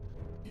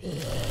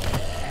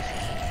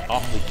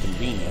 Awfully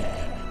convenient.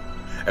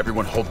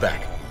 Everyone hold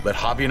back. Let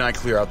Javi and I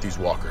clear out these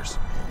walkers.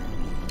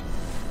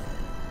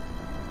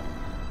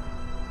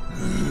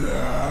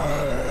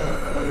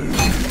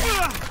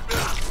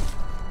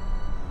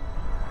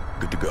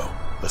 Good to go.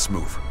 Let's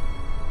move.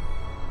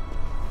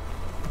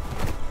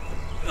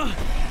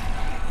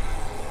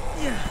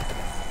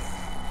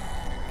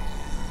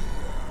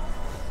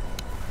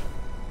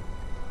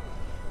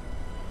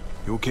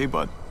 You okay,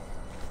 bud?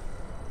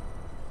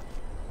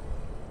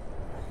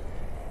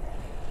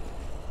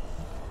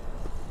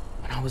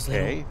 When I was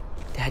little,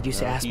 Dad used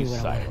to ask me what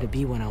I wanted to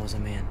be when I was a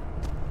man.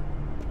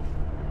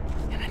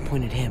 And I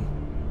pointed him.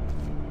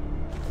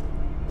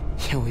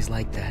 He always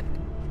liked that.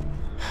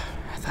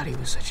 I thought he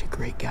was such a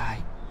great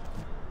guy.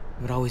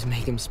 It would always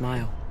make him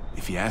smile.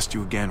 If he asked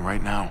you again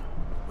right now,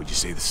 would you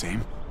say the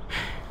same?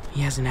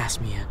 He hasn't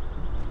asked me yet.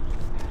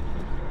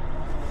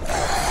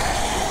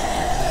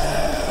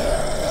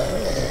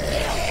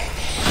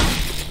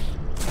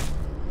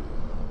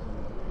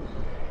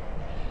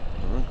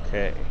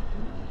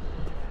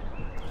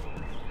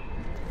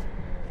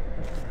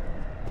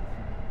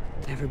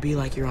 be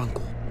like your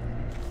uncle.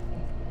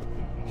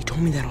 He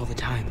told me that all the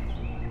time.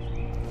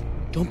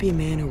 Don't be a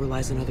man who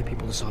relies on other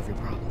people to solve your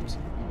problems.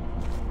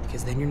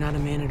 Because then you're not a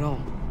man at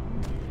all.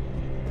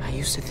 I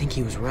used to think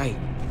he was right.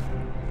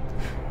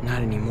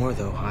 Not anymore,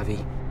 though,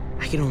 Javi.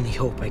 I can only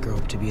hope I grow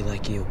up to be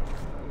like you.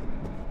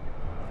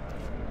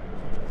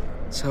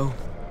 So,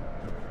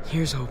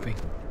 here's hoping.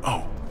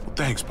 Oh, well,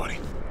 thanks, buddy.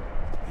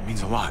 It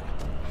means a lot.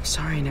 I'm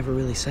sorry I never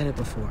really said it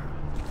before.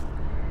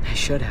 I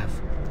should have.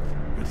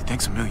 Really,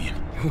 thanks a million.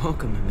 You're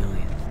welcome, a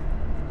million.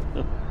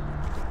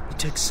 You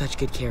took such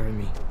good care of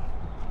me.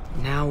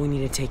 Now we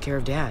need to take care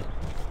of Dad.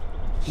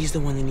 He's the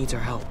one that needs our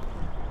help.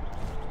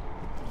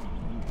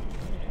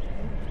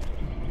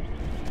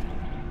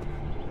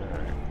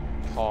 Alright,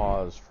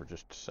 pause for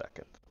just a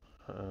second.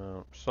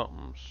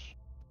 Something's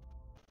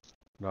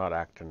not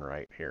acting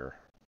right here.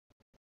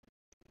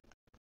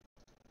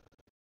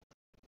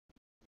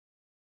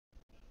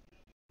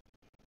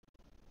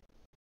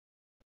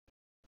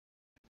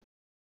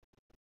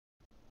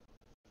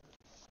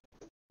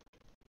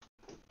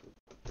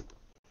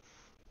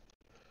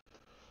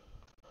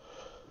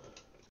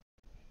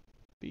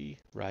 Be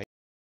right.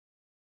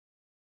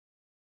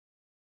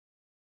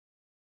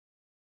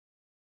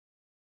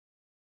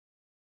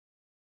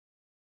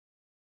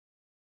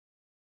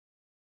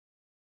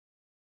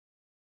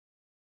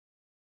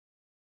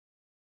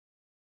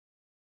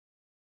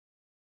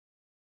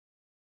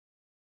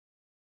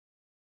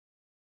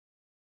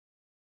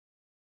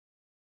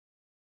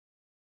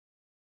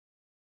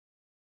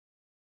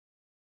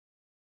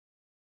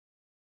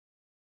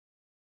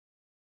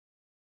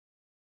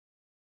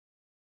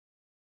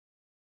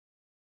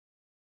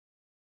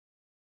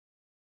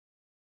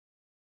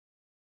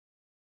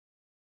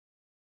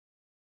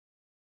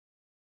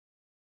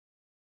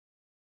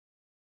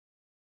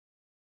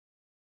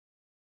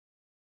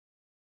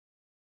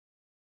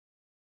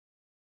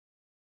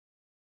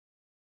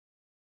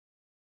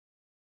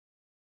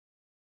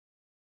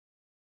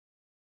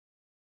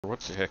 What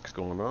the heck's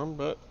going on,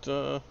 but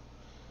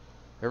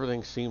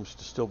everything seems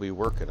to still be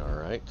working all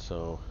right,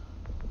 so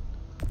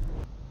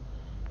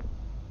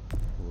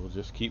we'll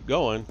just keep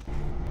going.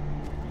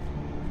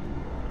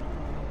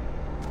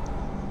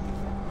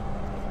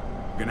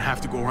 We're gonna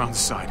have to go around the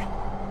side.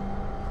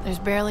 There's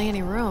barely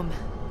any room.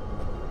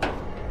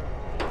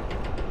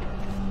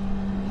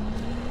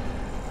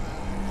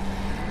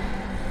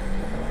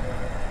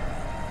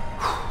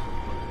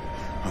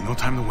 Well, no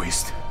time to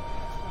waste.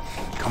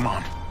 Come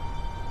on.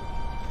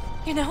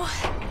 You know,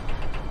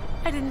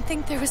 I didn't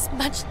think there was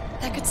much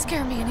that could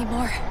scare me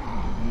anymore.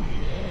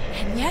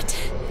 And yet,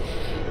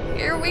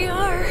 here we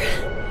are.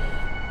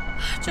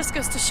 Just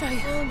goes to show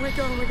you. Oh my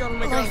god, oh my god, oh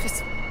my god. Life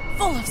is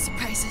full of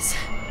surprises.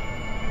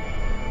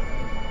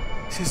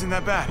 This isn't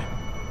that bad.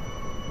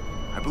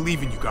 I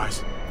believe in you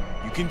guys.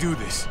 You can do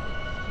this.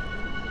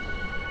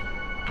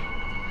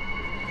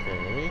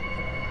 Okay.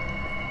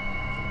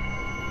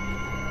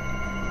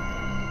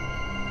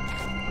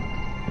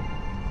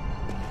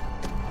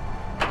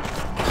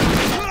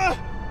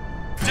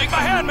 Take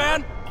my hand,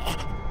 man!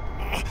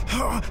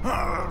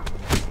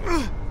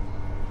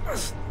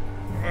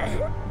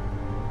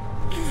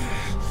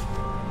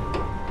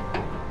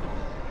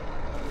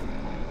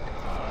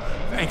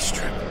 Thanks,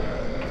 Trip.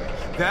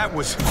 That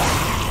was...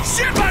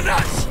 Shit my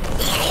nuts!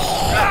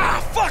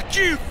 Ah, fuck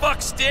you,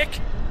 fuckstick!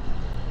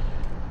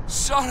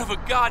 Son of a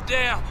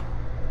goddamn!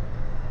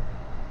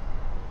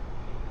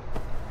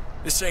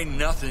 This ain't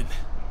nothing.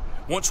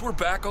 Once we're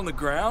back on the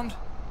ground,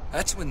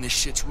 that's when this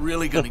shit's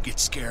really gonna get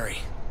scary.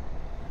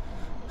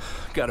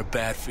 Got a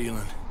bad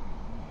feeling.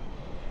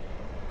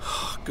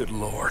 Good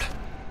lord.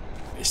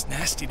 It's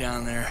nasty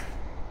down there.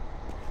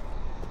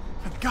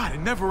 God,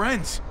 it never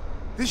ends.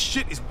 This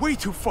shit is way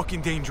too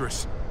fucking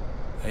dangerous.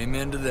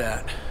 Amen to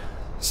that.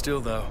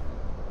 Still, though,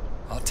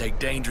 I'll take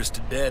dangerous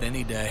to dead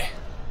any day.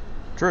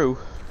 True.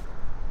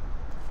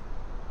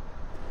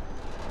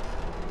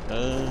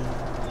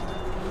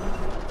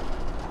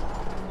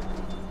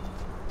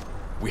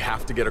 We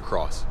have to get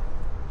across.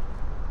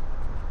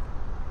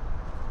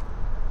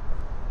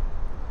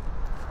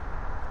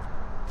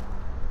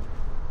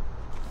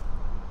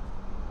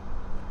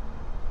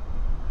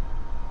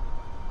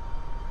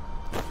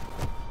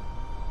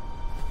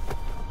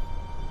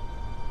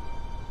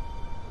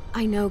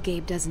 I know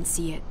Gabe doesn't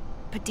see it,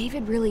 but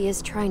David really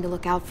is trying to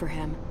look out for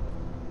him.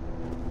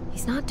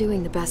 He's not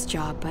doing the best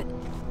job, but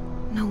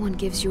no one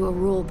gives you a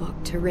rule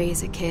book to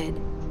raise a kid.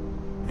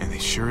 And they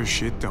sure as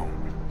shit don't.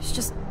 There's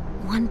just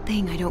one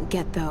thing I don't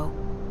get, though.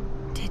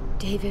 Did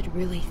David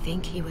really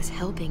think he was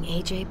helping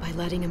AJ by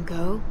letting him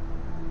go?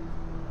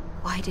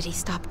 Why did he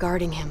stop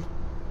guarding him?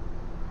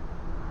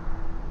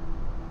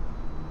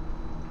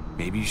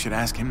 Maybe you should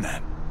ask him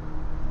that.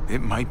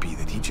 It might be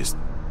that he just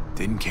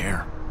didn't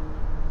care.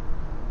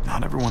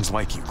 Not everyone's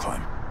like you,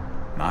 Clem.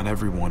 Not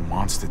everyone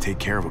wants to take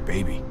care of a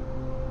baby.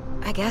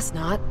 I guess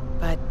not,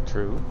 but...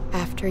 True.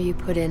 After you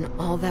put in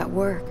all that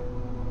work,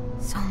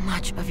 so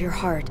much of your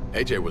heart...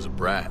 AJ was a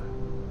brat.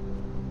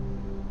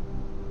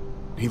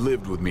 He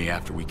lived with me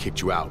after we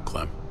kicked you out,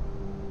 Clem.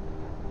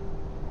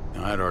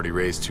 Now, I'd already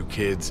raised 2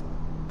 kids.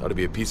 Thought it'd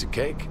be a piece of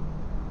cake.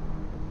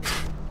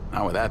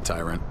 Not with that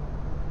tyrant.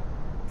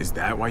 Is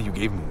that why you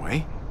gave him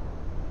away?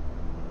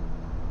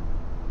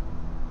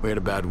 We had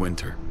a bad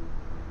winter.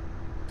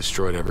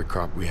 Destroyed every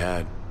crop we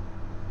had.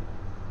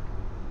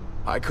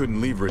 I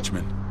couldn't leave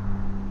Richmond.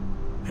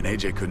 And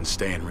AJ couldn't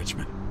stay in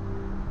Richmond.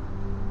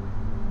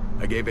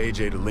 I gave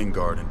AJ to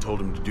Lingard and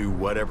told him to do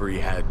whatever he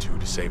had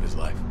to save his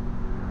life.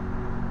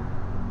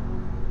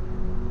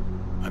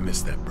 I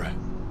miss that brat.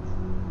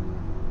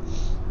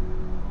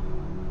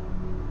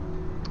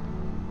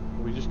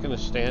 Are we just gonna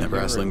stand Never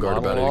here asked and Lingard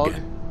about monologue? it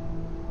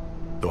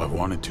again. Though I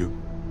wanted to.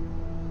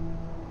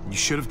 You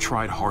should have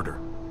tried harder.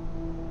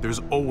 There's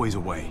always a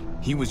way.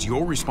 He was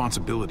your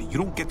responsibility. You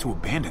don't get to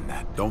abandon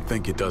that. Don't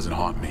think it doesn't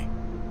haunt me.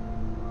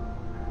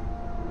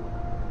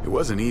 It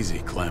wasn't easy,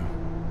 Clem.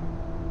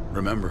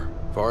 Remember,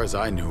 far as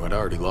I knew, I'd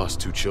already lost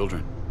 2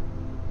 children.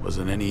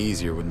 Wasn't any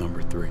easier with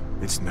number 3.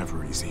 It's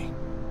never easy.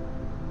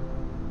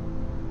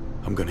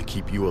 I'm gonna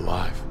keep you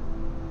alive.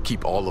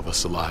 Keep all of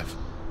us alive.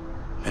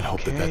 And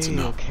hope that that's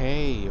enough.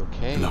 Okay.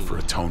 Enough for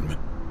atonement.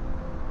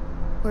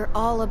 We're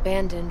all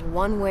abandoned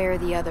one way or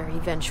the other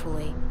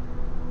eventually.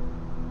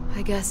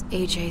 I guess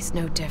AJ's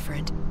no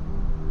different.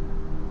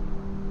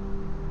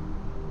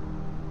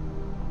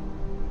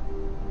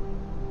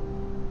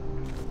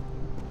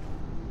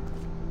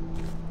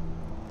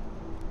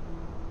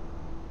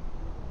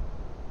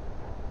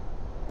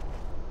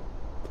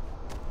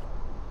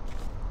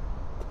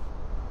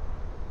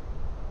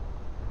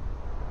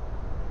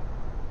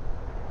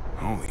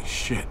 Holy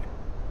shit.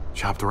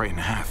 Chopped right in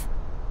half.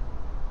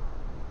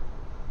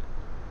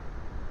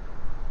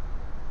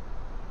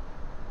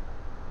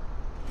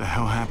 What the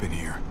hell happened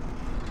here?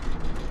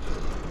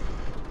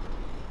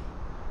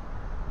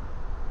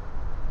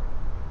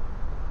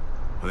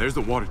 Well, there's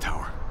the water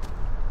tower.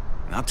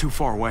 Not too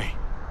far away.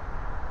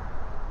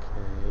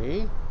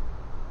 Okay.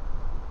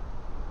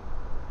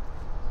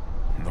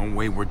 No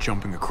way we're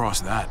jumping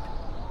across that.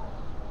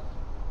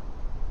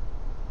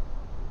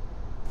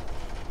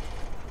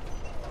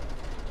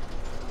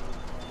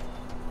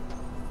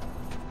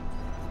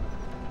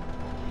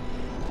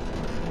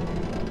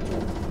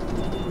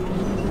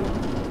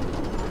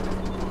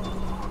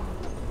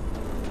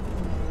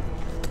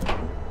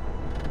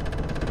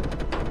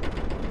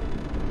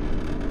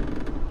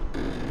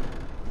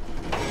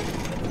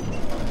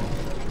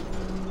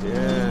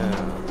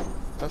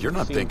 You're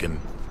not thinking...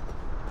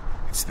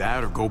 It's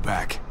that or go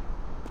back.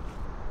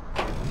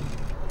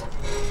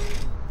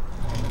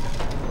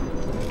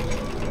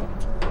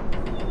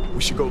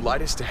 We should go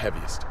lightest to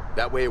heaviest.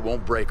 That way it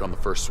won't break on the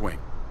first swing.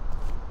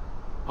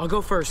 I'll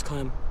go first,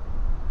 Clem.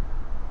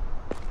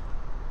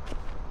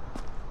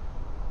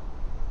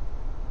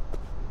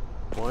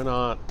 Why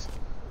not?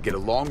 Get a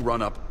long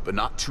run up, but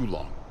not too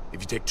long.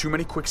 If you take too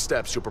many quick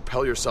steps, you'll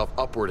propel yourself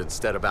upward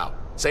instead of out.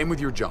 Same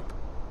with your jump.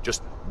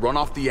 Just run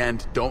off the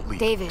end, don't leave.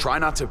 David. Try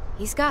not to...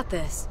 He's got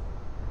this.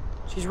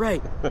 She's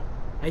right.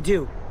 I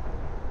do.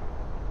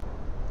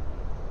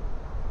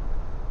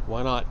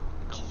 Why not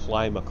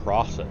climb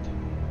across it?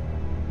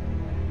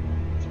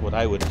 That's what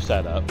I would have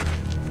set up.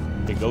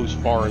 It goes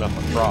far enough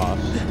across.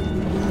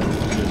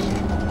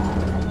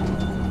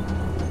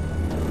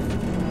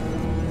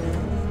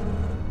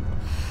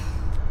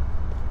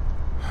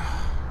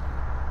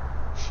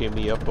 Just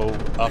shimmy up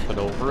and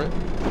over it,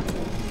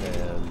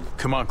 and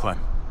come on, Clem.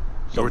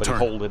 Somebody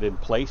hold it in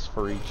place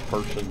for each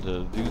person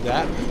to do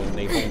that, and then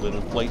they hold it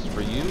in place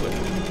for you,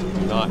 and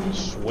you're not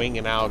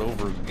swinging out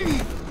over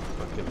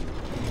fucking...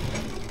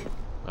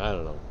 I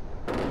don't know.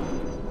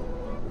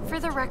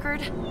 For the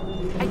record,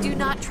 I do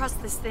not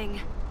trust this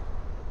thing.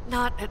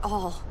 Not at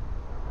all.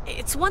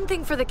 It's one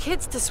thing for the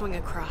kids to swing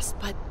across,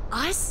 but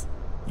us?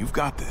 You've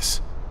got this.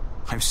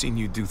 I've seen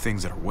you do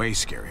things that are way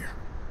scarier.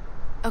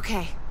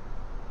 Okay.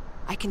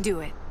 I can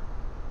do it.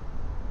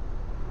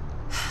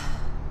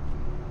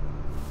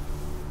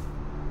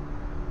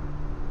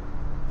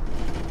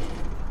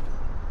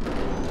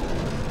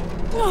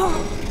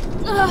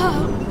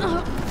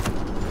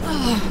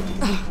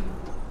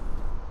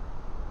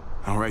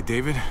 All right,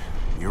 David,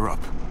 you're up.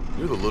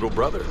 You're the little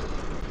brother.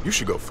 You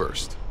should go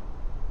first.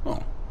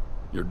 Oh,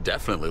 you're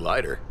definitely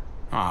lighter.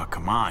 Ah,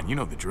 come on, you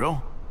know the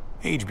drill.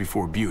 Age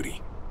before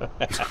beauty. You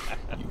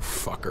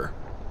fucker.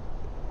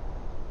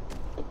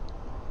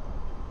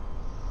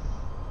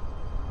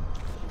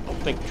 I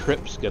don't think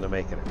Tripp's gonna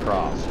make it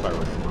across, if I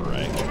remember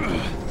right.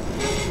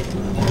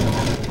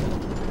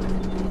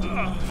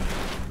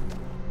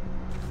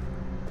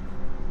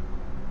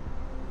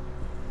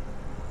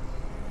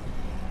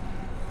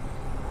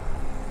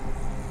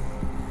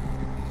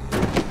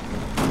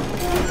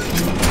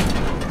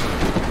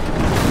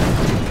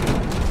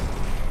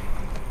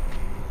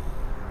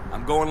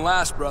 I'm going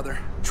last, brother.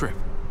 Tripp,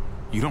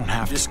 you don't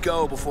have to. Just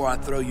go before I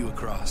throw you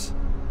across.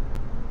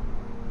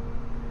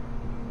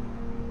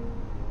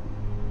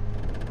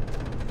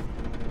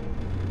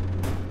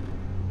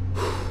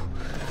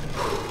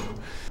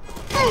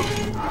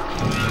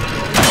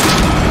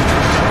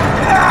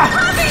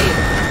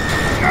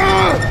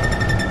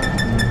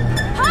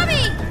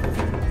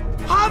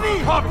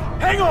 Hobby,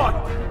 hang on!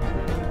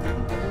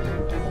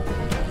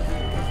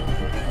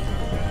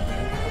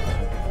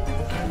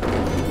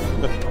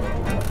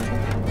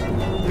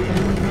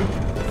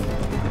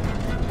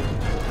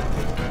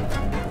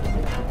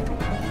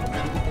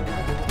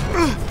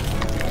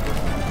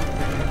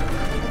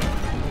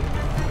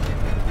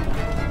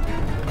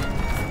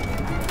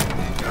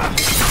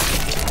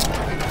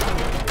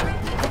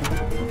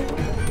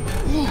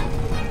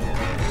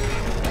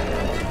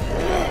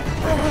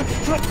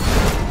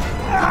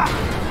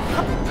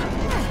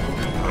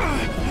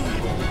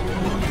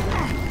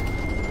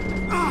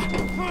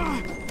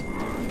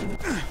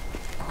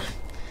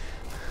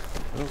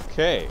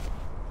 Okay.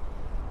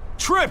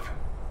 Trip!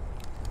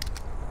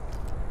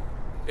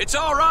 It's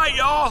all right,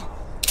 y'all.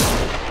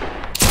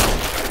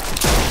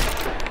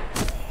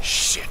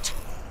 Shit.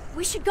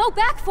 We should go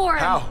back for him.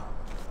 How?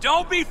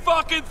 Don't be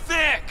fucking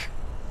thick.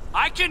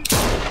 I can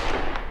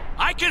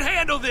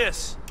handle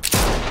this.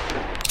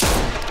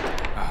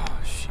 Oh,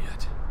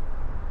 shit.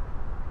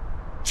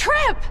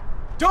 Trip!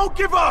 Don't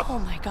give up! Oh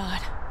my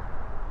god.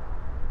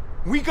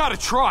 We gotta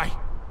try.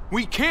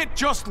 We can't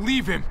just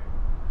leave him.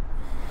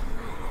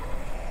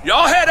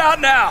 Y'all head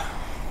out now.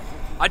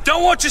 I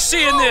don't want you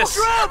seeing this.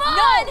 Come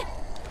on!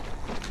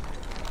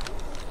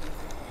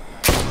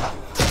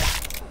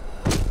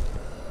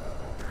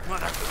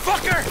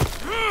 Motherfucker!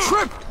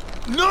 Trip!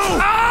 No!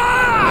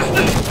 Ah!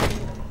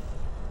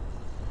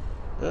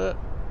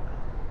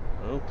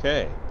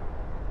 Okay.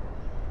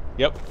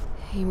 Yep.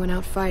 He went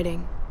out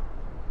fighting.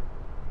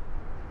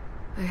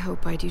 I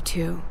hope I do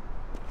too.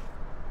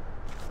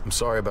 I'm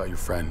sorry about your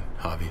friend,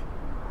 Javi.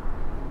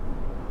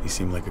 He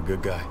seemed like a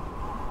good guy.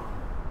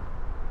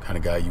 Kind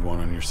of guy you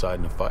want on your side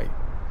in a fight.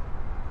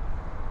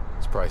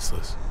 It's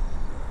priceless.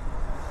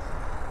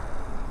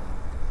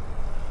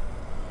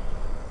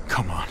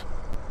 Come on.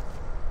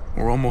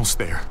 We're almost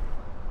there.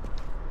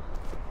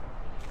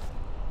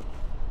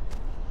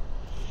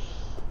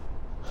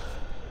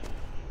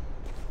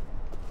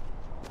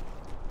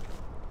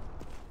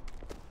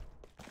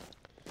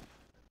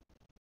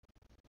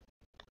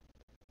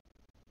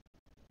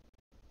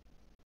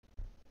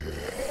 I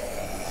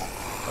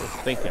was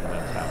thinking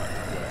that's how it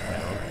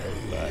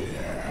went down.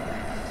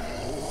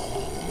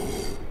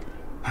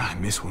 I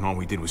miss when all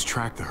we did was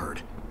track the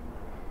herd.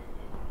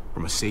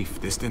 From a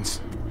safe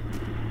distance.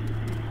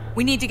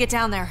 We need to get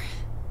down there.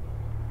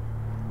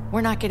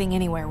 We're not getting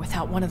anywhere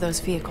without one of those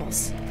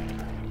vehicles.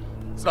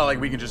 It's not like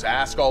we can just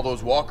ask all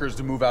those walkers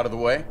to move out of the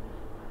way.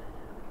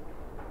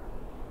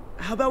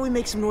 How about we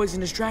make some noise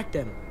and distract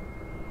them?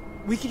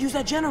 We could use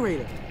that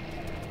generator.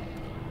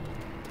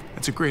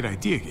 That's a great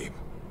idea, Gabe.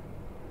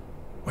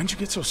 When'd you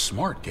get so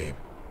smart, Gabe?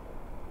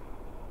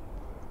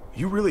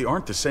 You really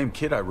aren't the same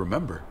kid I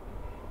remember.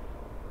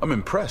 I'm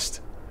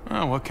impressed.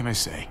 Oh, what can I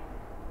say?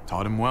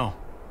 Taught him well.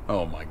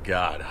 Oh my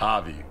God,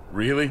 Javi,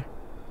 really?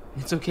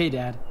 It's okay,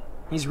 Dad.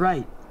 He's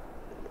right.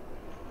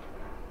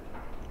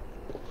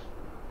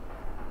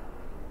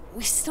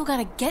 We still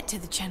gotta get to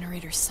the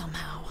generator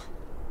somehow.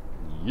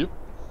 Yep.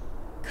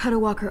 Cut a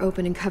walker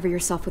open and cover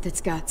yourself with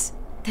its guts.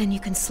 Then you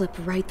can slip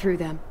right through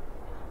them.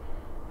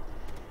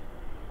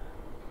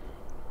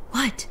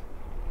 What?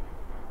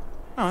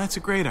 Oh, that's a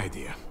great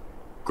idea.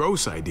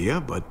 Gross idea,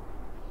 but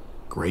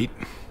great.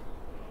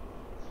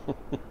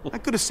 I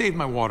could have saved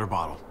my water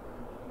bottle.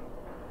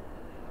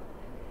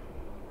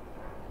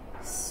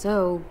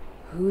 So,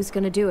 who's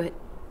gonna do it?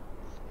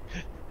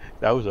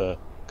 That was a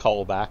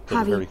callback to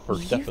the very Javi,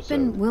 first you've episode.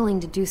 been willing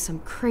to do some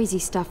crazy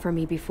stuff for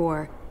me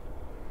before.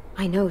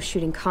 I know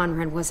shooting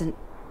Conrad wasn't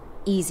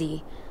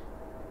easy,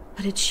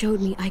 but it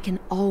showed me I can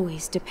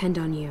always depend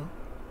on you.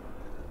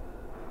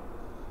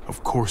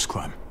 Of course,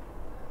 Clem.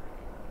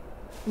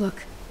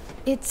 Look,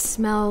 it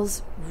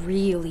smells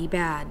really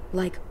bad,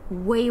 like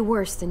way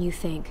worse than you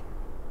think.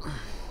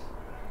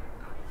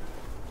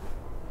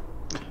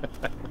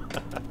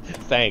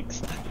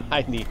 Thanks.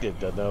 I needed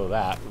to know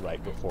that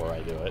right before I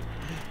do it.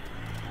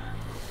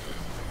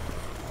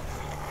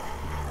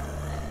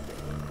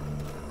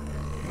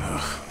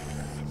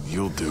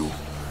 You'll do.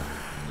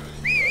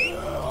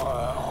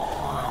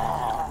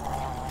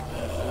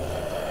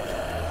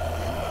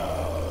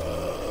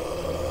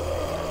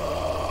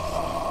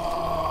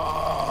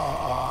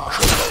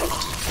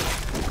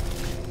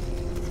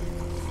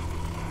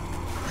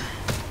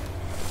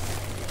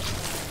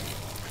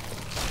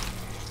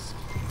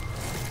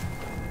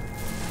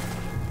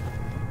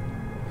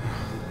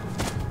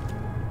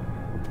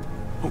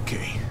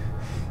 Okay,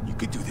 you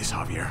could do this,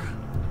 Javier.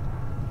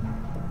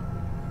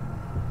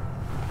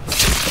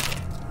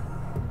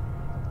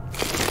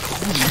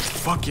 Holy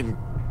fucking...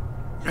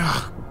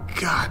 Oh,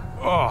 God.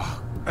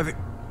 Oh, I think...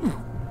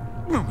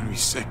 I'm gonna be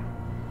sick.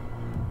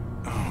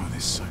 Oh,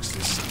 this sucks,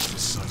 this sucks,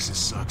 this sucks, this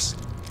sucks.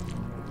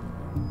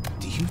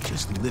 Do you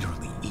just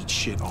literally eat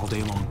shit all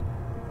day long?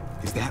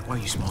 Is that why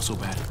you smell so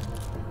bad?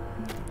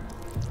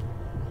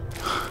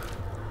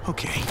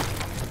 Okay,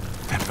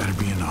 that better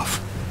be enough.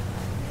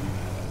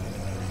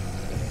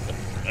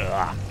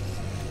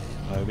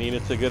 I mean,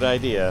 it's a good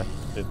idea.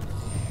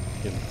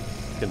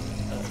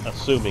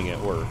 Assuming it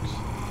works.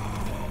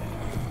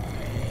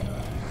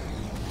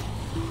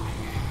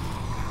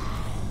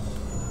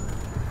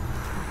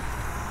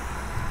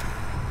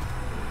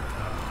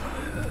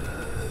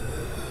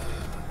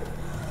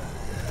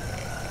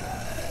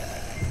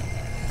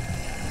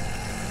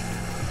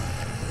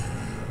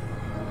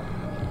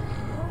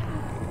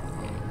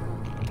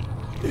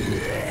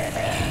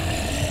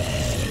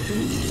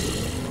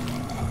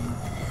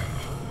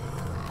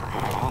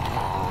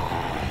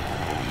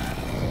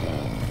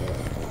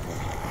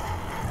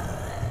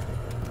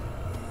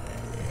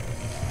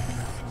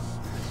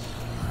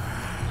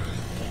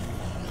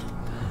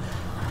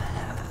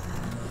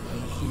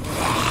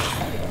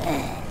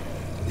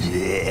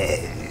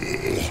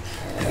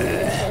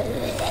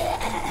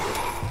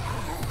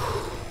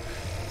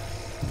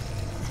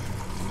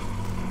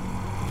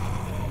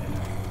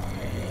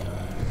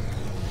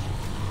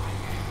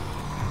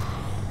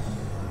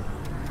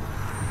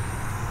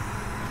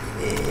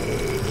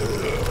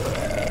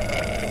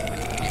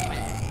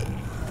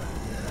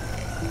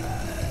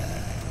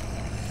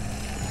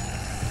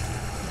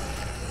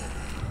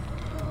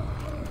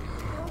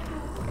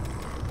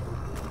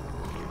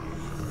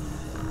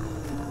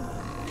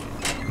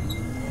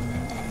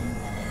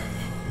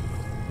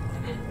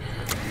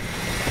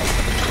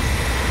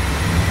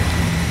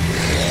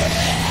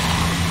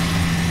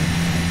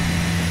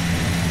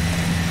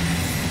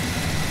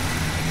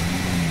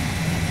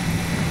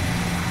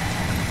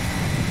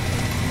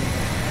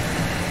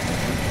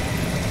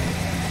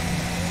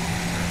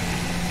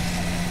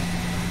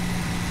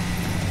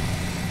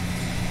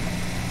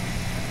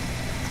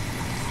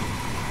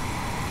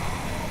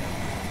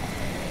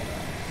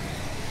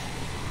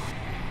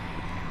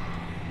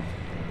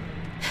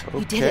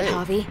 You did it,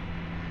 Javi.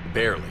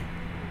 Barely.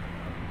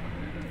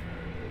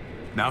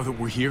 Now that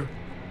we're here,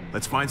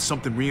 let's find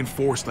something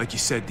reinforced like you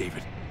said,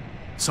 David.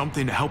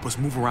 Something to help us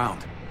move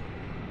around.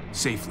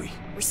 Safely.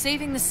 We're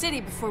saving the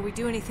city before we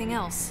do anything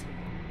else.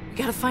 We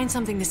gotta find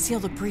something to seal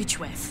the breach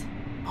with.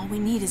 All we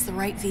need is the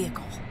right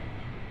vehicle.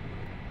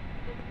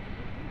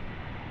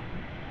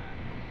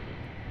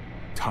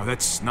 Oh,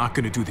 that's not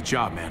gonna do the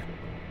job, man.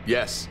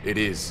 Yes, it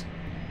is.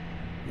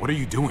 What are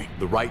you doing?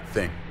 The right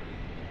thing.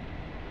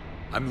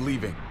 I'm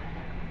leaving.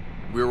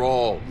 We're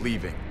all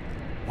leaving.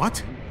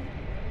 What?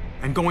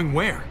 And going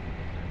where?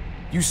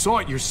 You saw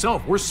it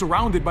yourself. We're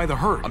surrounded by the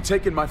herd. I'm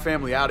taking my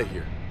family out of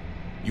here.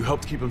 You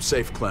helped keep them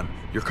safe, Clem.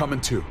 You're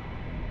coming too.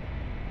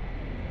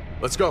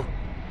 Let's go.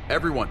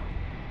 Everyone.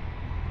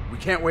 We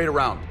can't wait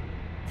around.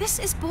 This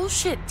is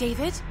bullshit,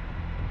 David.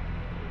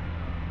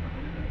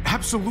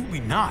 Absolutely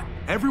not.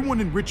 Everyone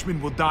in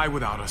Richmond will die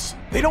without us.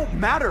 They don't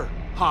matter,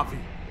 Javi.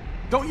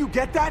 Don't you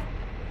get that?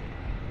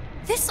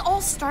 This all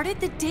started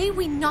the day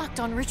we knocked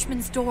on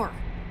Richmond's door.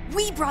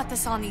 We brought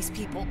this on these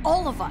people,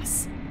 all of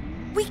us.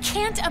 We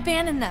can't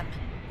abandon them.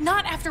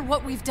 Not after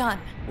what we've done.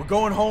 We're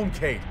going home,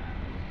 Kate.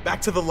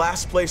 Back to the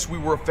last place we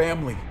were a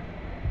family.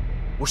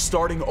 We're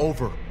starting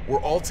over. We're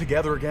all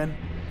together again.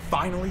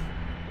 Finally.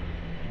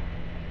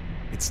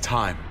 It's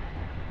time.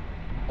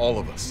 All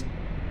of us.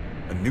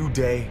 A new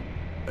day,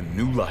 a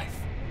new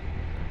life.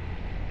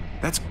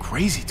 That's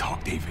crazy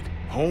talk, David.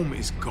 Home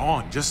is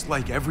gone, just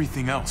like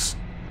everything else.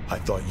 I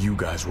thought you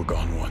guys were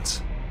gone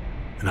once,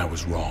 and I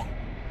was wrong.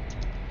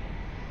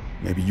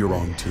 Maybe you're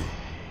wrong too.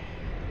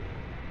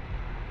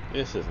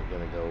 This isn't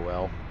gonna go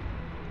well.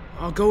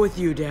 I'll go with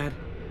you, Dad.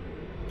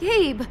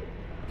 Gabe!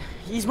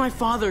 He's my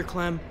father,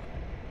 Clem.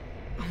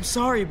 I'm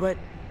sorry, but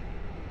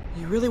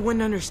you really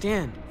wouldn't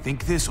understand.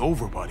 Think this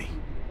over, buddy.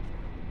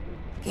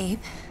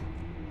 Gabe?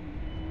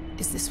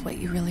 Is this what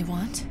you really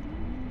want?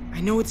 I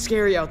know it's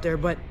scary out there,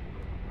 but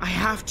I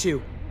have to.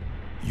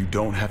 You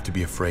don't have to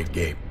be afraid,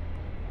 Gabe.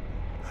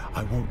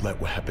 I won't let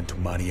what happened to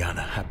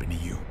Mariana happen to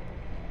you.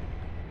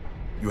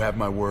 You have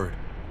my word.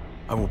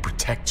 I will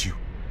protect you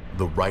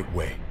the right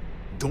way.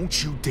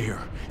 Don't you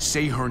dare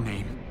say her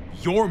name.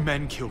 Your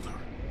men killed her,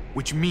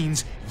 which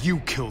means you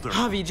killed her.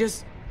 Javi,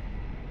 just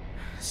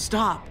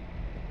stop.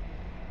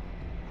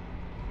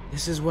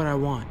 This is what I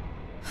want.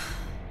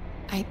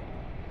 I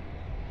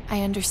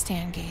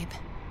understand, Gabe.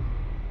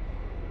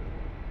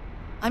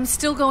 I'm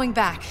still going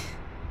back.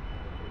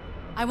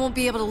 I won't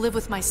be able to live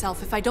with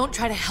myself if I don't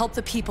try to help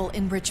the people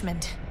in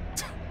Richmond.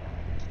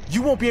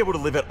 You won't be able to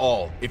live at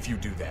all if you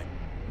do that.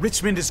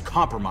 Richmond is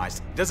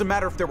compromised. Doesn't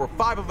matter if there were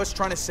 5 of us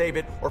trying to save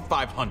it or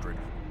 500.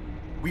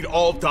 We'd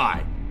all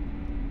die.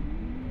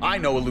 I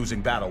know a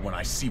losing battle when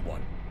I see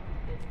one.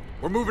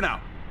 We're moving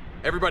out.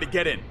 Everybody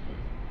get in.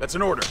 That's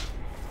an order.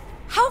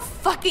 How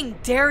fucking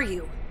dare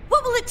you?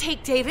 What will it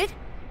take, David?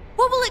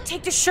 What will it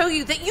take to show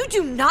you that you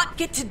do not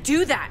get to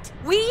do that?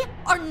 We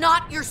are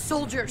not your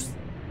soldiers.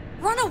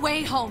 Run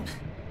away home.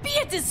 Be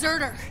a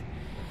deserter.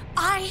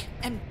 I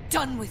am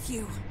done with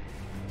you.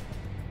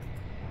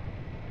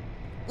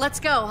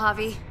 Let's go,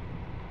 Javi.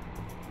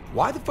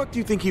 Why the fuck do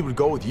you think he would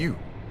go with you?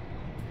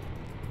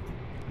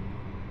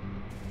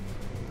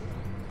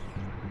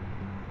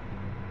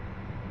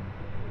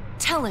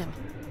 Tell him.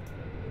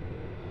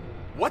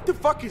 What the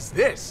fuck is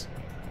this?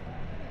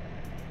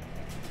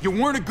 You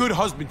weren't a good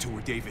husband to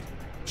her, David.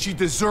 She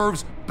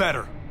deserves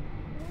better.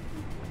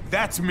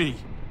 That's me.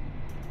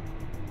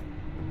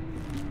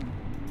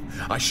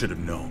 I should have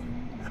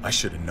known. I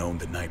should have known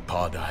the night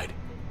Pa died.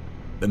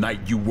 The night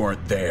you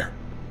weren't there.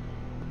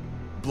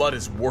 Blood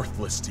is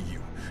worthless to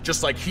you,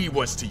 just like he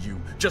was to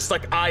you, just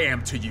like I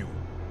am to you.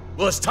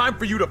 Well, it's time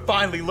for you to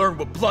finally learn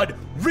what blood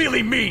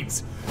really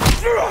means.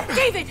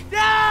 David!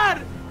 Dad!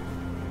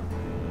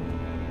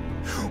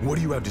 What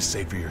do you have to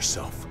say for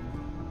yourself,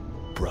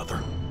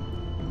 brother?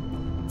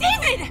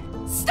 David!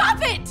 Stop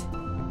it!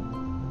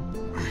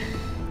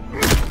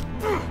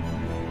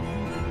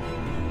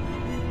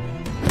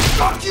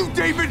 Fuck you,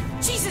 David!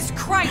 Jesus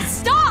Christ,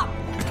 stop!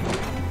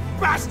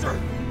 Bastard!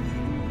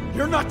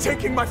 You're not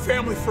taking my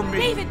family from me!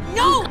 David,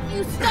 no!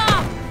 You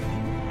stop!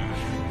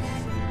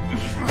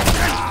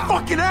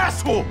 Fucking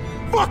asshole!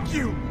 Fuck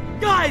you!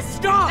 Guys,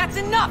 stop! That's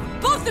enough!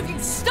 Both of you,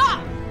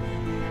 stop!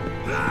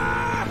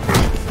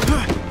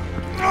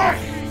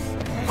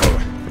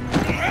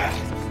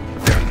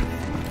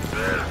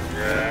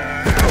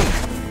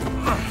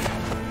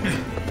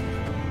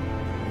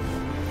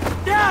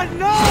 Dad,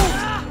 no!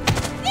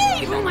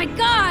 Dave! Oh my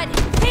God!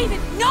 David,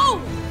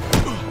 no!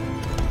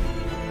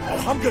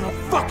 I'm gonna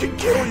fucking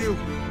kill you!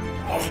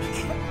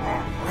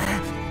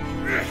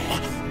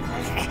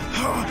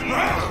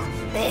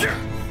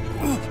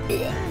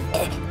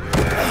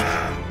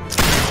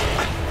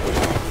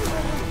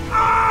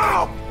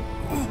 Ow!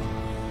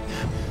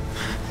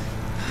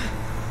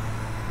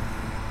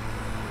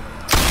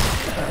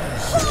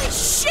 Holy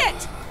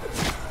shit!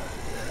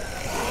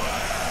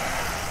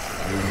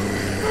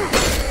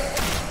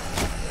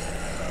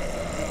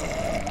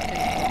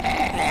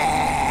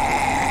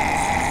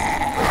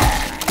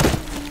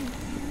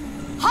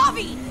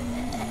 Javi!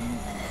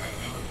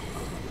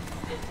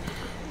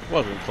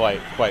 Wasn't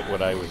quite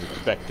what I was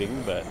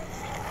expecting, but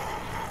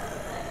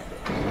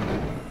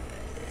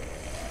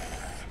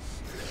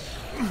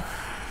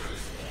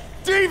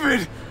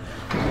David!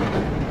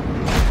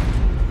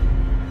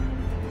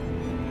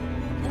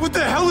 What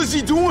the hell is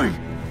he doing?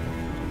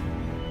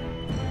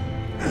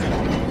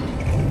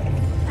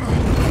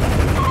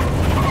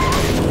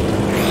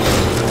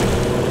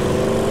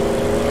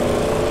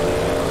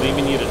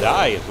 leaving you to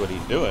die is what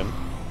he's doing.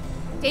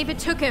 David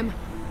took him.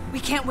 We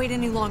can't wait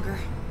any longer.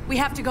 We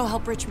have to go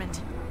help Richmond.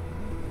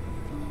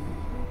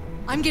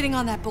 I'm getting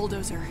on that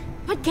bulldozer.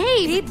 But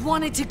Gabe! Gabe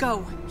wanted to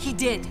go. He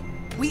did.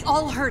 We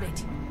all heard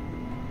it.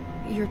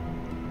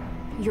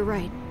 You're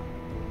right.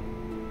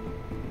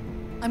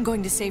 I'm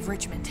going to save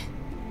Richmond.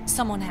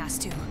 Someone has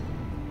to.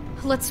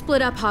 Let's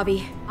split up,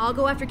 Javi. I'll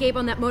go after Gabe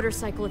on that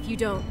motorcycle if you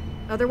don't.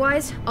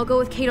 Otherwise, I'll go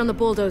with Kate on the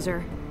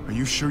bulldozer. Are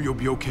you sure you'll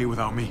be okay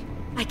without me?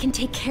 I can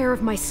take care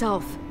of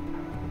myself.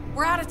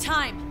 We're out of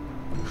time.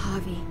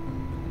 Javi,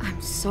 I'm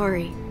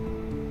sorry.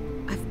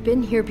 I've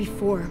been here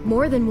before,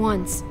 more than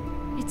once.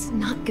 It's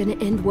not gonna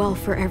end well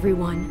for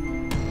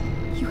everyone.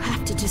 You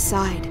have to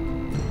decide.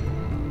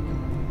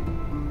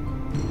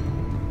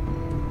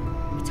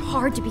 It's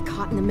hard to be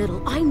caught in the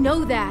middle. I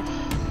know that.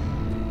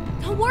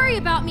 Don't worry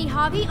about me,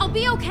 Javi. I'll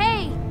be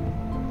okay.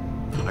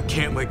 I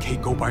can't let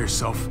Kate go by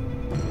herself.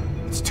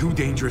 It's too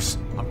dangerous.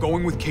 I'm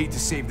going with Kate to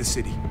save the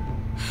city.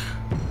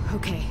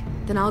 Okay,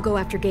 then I'll go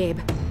after Gabe.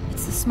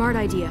 It's the smart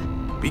idea.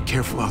 Be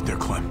careful out there,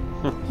 Clem.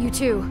 You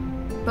too.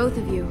 Both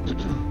of you.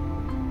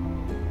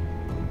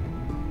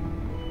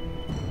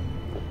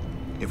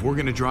 If we're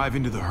gonna drive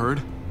into the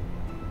herd,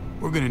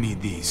 we're gonna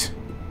need these.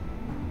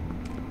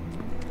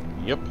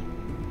 Yep.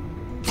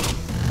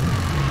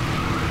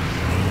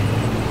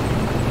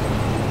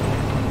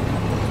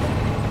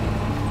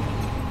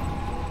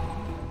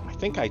 I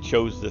think I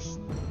chose this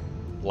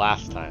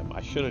last time.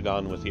 I should have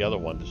gone with the other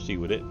one to see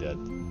what it did.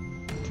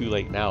 Too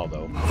late now,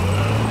 though.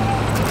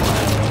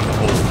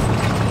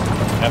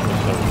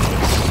 Episode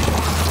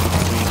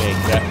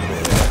remake that.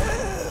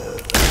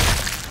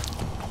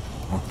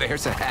 Well,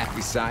 there's a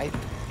happy sight.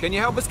 Can you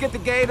help us get the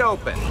gate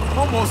open?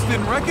 Almost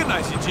didn't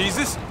recognize you,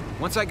 Jesus.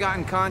 Once I got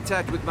in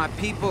contact with my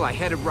people, I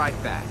headed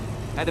right back.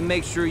 Had to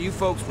make sure you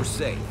folks were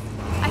safe.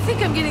 I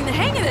think I'm getting the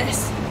hang of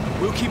this.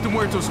 We'll keep the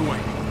muertos away.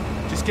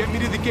 Just get me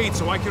to the gate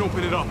so I can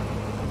open it up.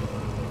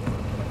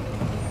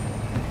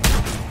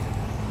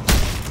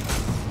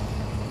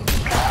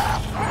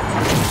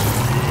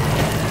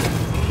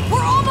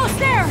 We're almost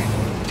there!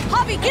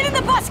 Javi, get in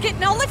the busket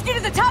and I'll lift you to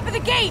the top of the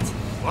gate!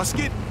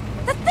 Busket?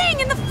 The thing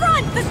in the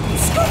front! The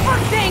scooper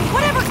thing!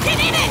 Whatever, get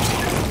in it!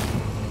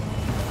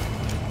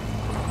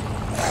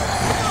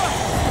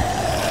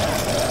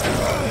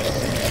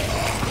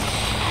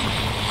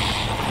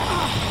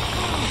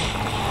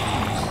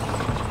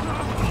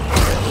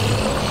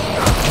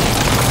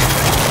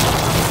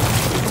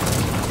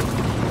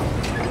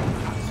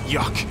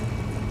 Yuck.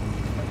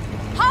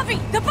 Javi,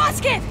 the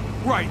busket!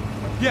 Right.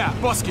 Yeah,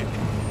 busket.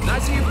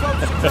 Nice of you folks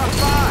to drop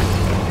by.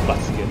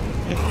 Busket.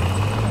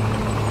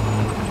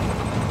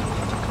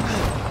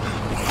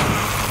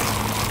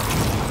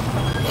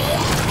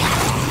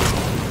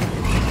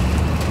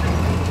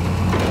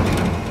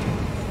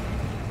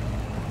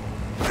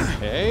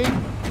 Okay.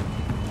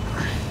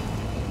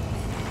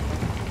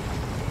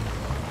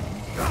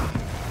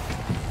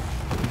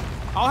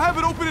 I'll have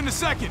it open in a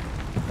second.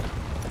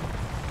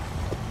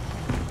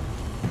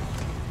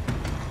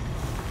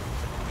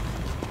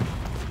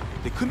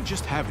 They couldn't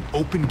just have an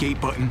open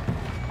gate button.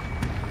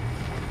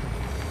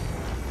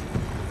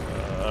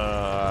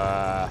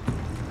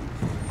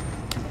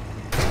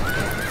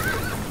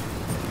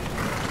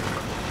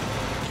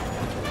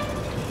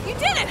 You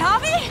did it,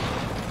 Javi!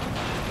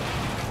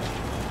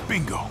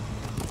 Bingo.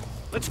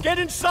 Let's get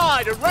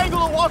inside and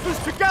wrangle the walkers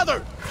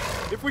together!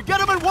 If we get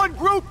them in one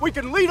group, we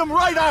can lead them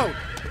right out!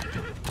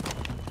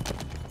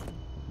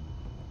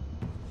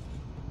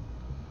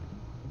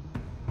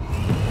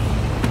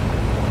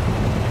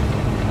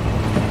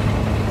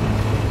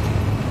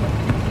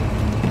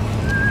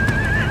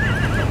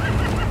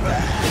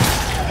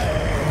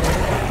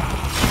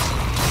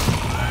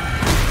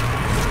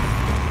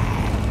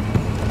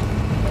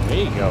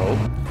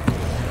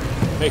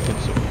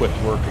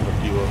 quit working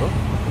a few of them.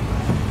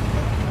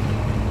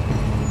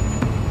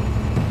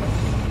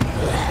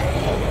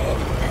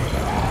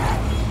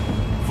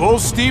 Full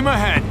steam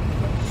ahead.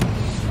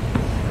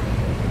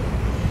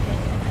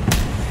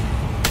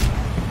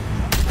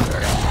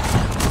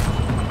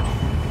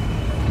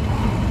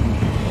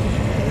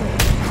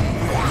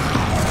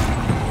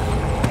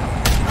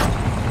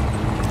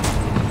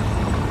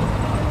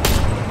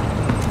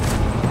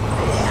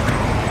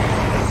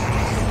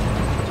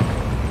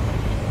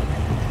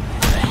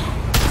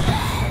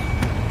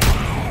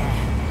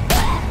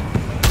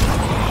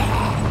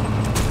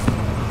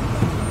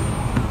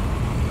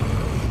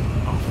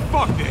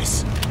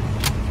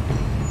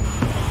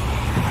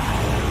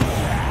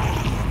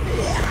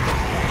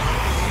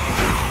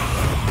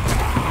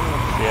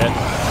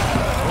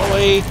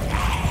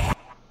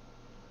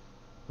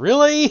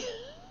 Really?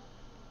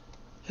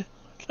 What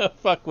the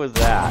fuck was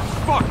that?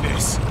 Fuck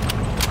this!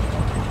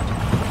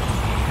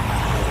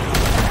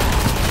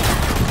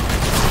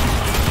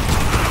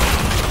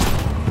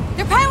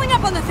 They're piling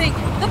up on the thing!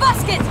 The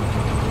basket!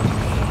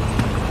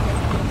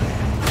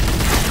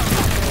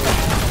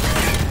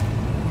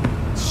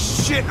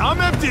 Shit,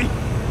 I'm empty!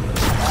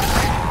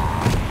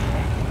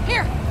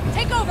 Here,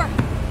 take over!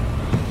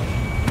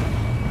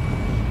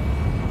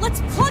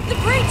 Let's plug the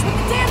breach with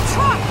the damn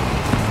truck!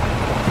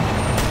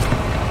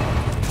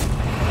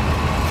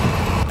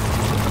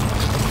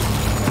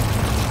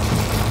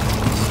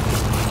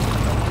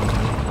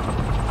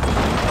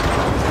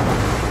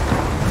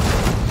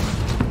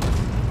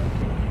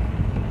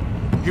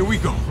 Here we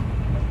go.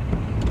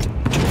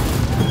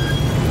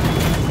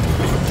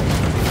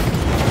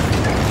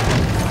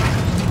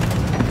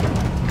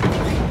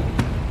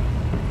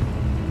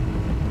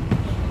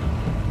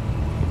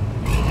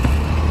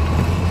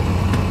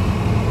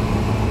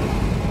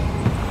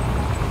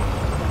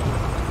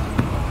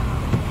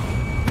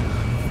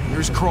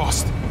 Fingers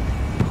crossed.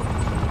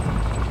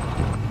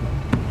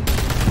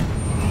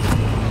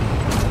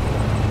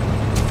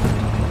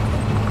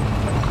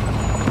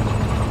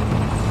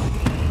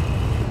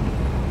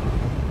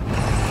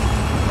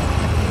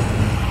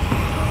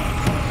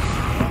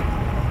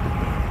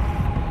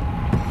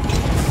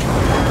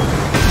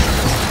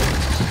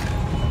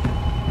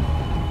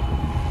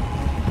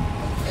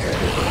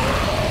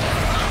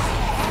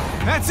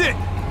 That's it!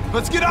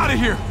 Let's get out of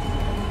here!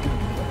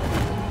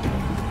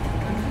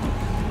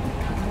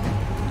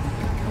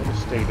 Could have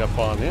stayed up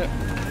on it.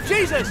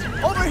 Jesus!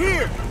 Over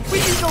here! We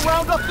need to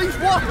round up these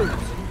walkers!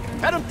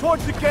 Head them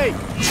towards the gate!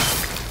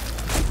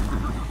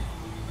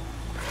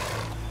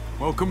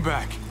 Welcome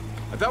back.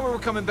 I thought we were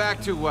coming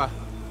back to, well,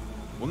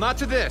 not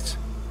to this.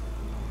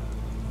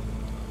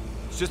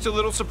 It's just a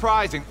little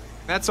surprising,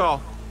 that's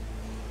all.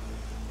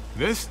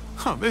 This?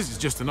 Huh, this is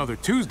just another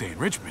Tuesday in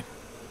Richmond.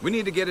 We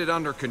need to get it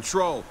under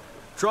control.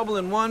 Trouble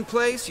in one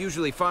place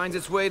usually finds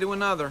its way to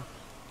another.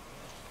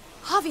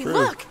 Javi,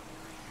 look!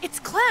 It's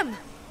Clem!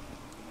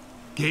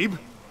 Gabe?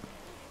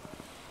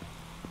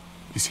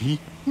 Is he?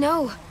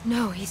 No,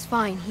 he's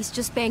fine. He's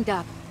just banged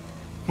up.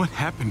 What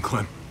happened,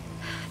 Clem?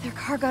 Their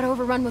car got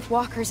overrun with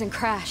walkers and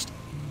crashed.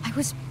 I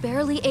was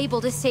barely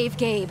able to save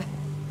Gabe.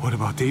 What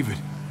about David?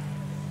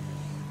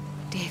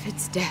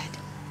 David's dead.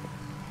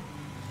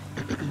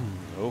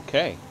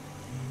 Okay.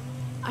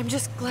 I'm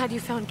just glad you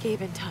found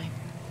Gabe in time.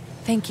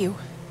 Thank you.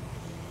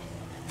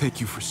 Thank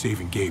you for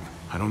saving Gabe.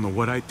 I don't know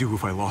what I'd do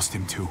if I lost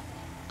him too.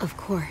 Of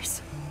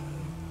course.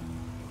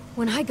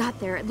 When I got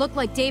there, it looked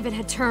like David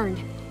had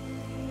turned.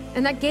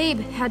 And that Gabe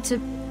had to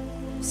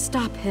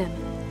stop him.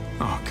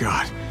 Oh,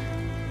 God.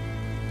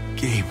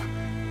 Gabe.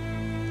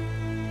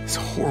 It's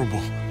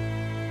horrible.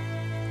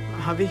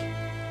 Javi?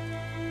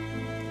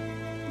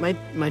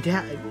 My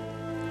dad...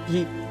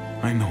 he...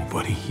 I know,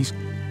 buddy. He's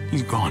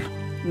gone.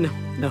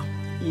 No.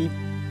 He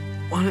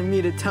wanted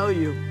me to tell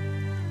you.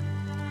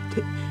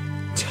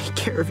 Take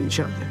care of each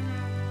other.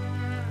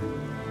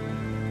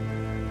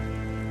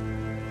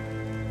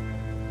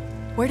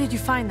 Where did you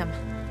find them?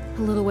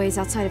 A little ways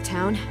outside of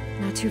town.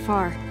 Not too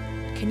far.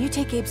 Can you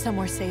take Gabe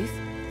somewhere safe?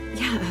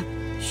 Yeah,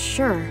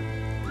 sure.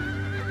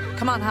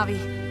 Come on, Javi.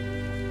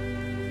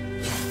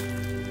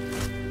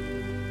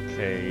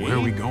 Okay. Where are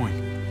we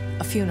going?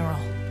 A funeral.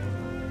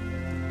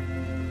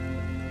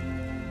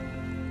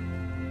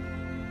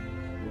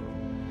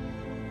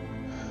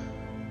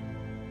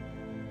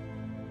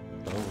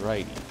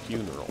 Alrighty,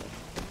 funeral.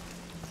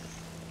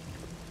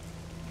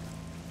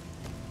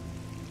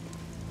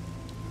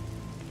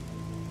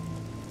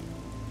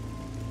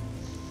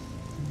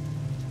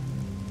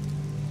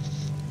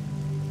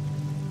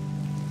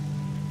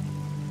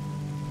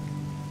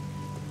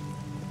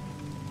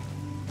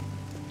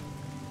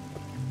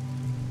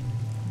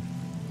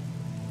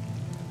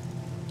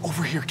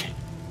 Over here, Kate.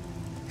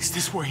 Is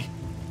this way?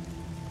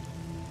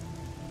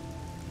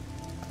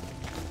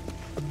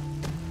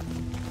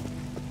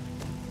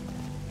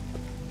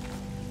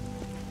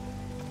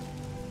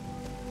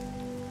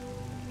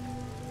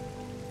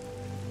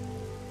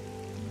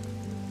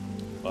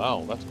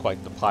 Wow, that's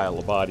quite the pile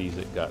of bodies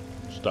it got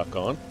stuck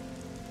on.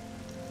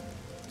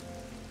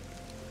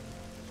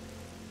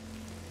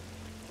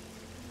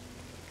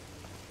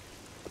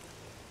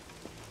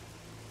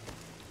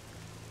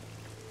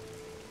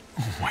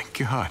 Oh my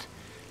God.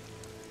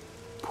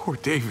 Poor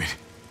David.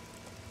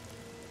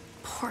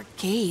 Poor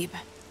Gabe.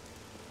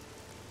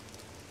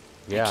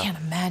 Yeah. I can't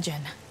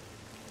imagine.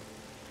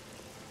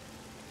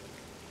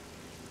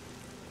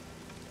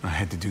 I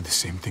had to do the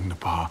same thing to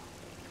Pa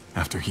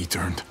after he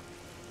turned.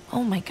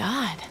 Oh my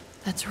God,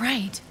 that's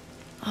right.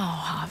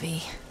 Oh,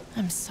 Javi,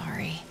 I'm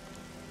sorry.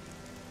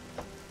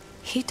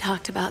 He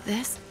talked about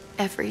this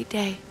every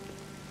day.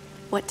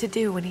 What to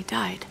do when he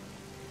died.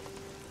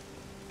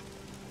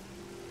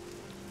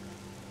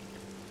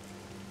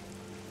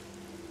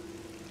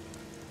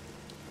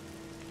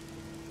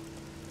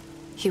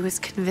 He was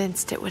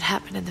convinced it would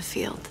happen in the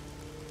field.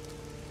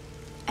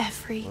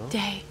 Every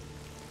day.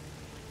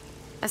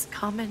 As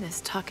common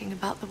as talking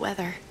about the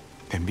weather.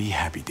 Then be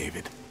happy,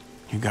 David.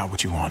 You got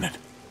what you wanted.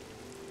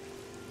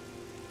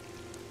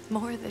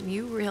 More than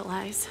you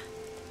realize.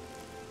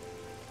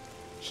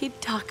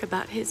 He'd talk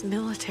about his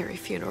military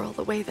funeral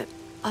the way that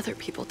other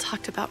people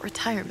talked about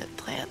retirement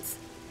plans.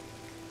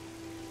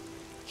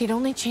 He'd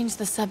only change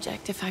the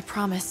subject if I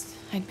promised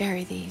I'd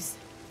bury these.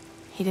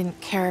 He didn't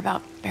care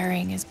about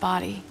burying his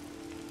body.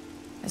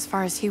 As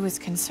far as he was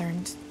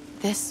concerned,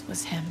 this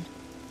was him.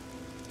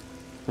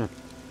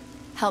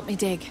 Help me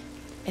dig.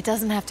 It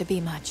doesn't have to be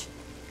much.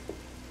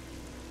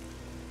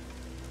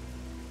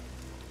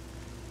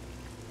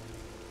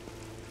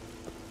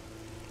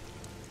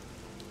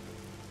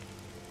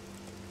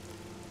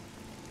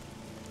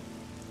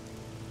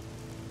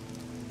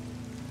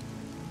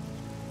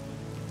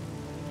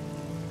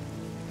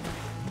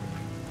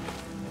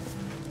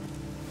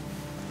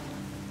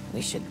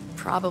 We should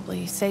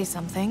probably say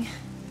something.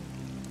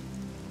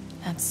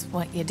 That's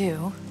what you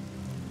do.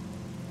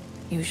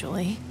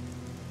 Usually.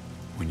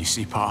 When you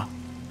see Pa,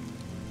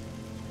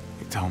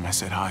 you tell him I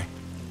said hi.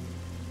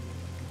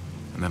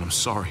 And then I'm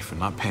sorry for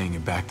not paying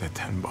him back that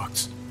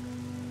 $10.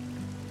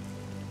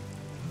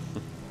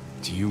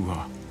 Do you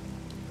want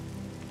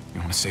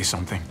to say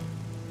something?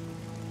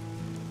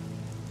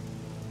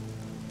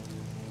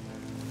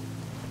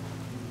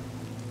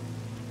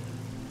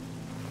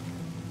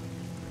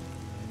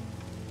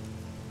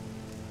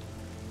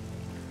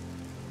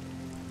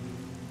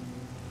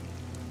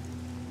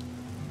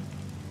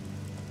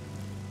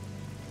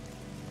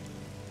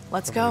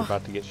 Let's You're go.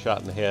 about to get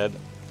shot in the head.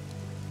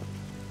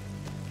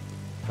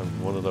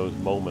 And one of those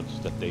moments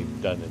that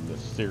they've done in this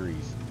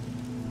series.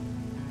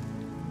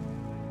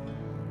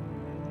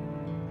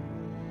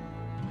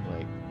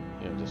 Like,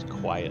 you know, just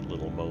quiet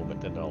little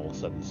moment, and all of a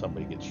sudden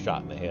somebody gets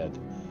shot in the head.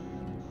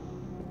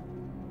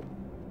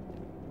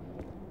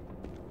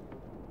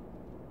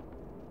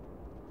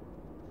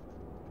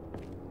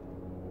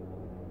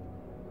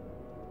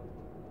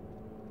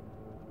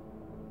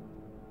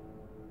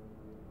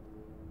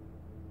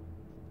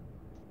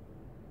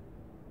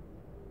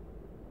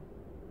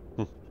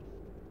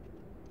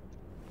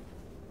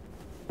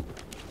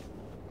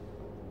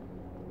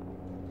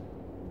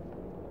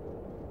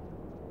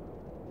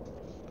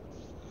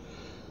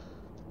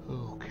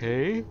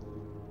 Okay.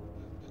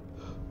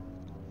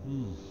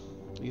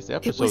 These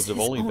episodes have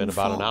only been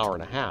about an hour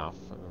and a half.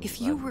 If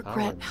you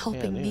regret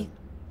helping me,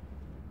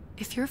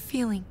 if you're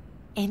feeling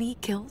any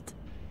guilt,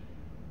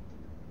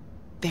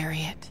 bury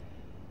it.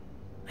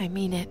 I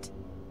mean it.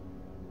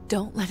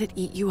 Don't let it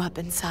eat you up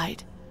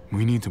inside.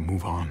 We need to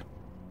move on.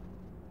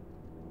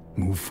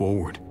 Move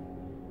forward.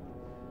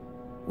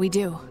 We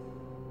do.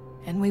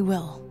 And we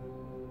will.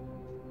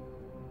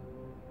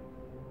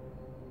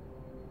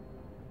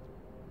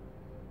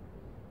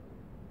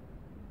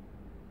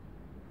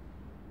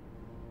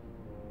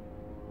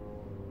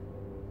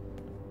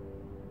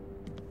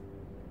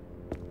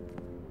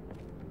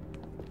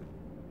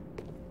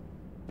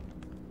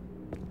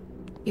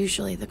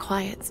 Usually the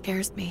quiet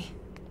scares me.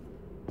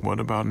 What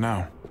about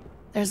now?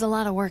 There's a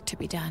lot of work to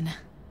be done.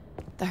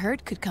 The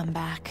herd could come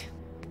back.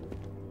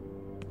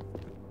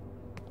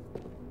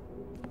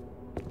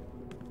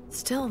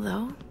 Still,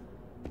 though,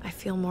 I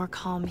feel more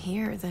calm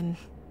here than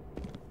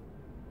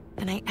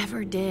I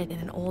ever did in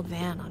an old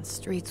van on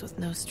streets with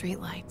no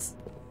streetlights.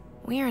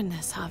 We earned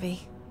this, Javi.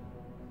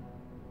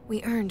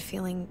 We earned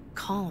feeling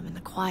calm in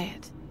the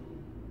quiet.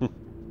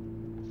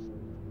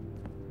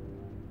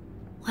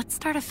 Let's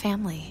start a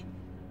family.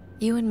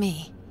 You and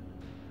me.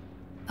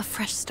 A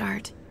fresh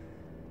start.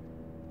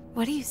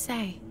 What do you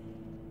say?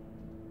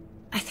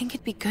 I think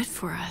it'd be good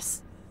for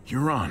us.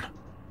 You're on.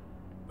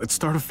 Let's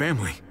start a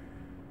family.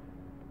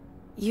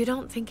 You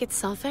don't think it's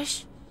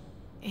selfish?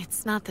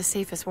 It's not the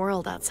safest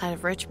world outside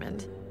of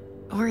Richmond.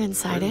 Or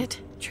inside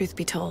it, truth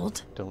be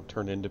told. Don't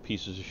turn into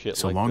pieces of shit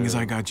So like long the as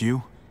I got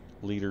you,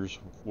 leaders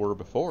were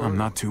before. I'm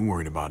not too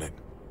worried about it.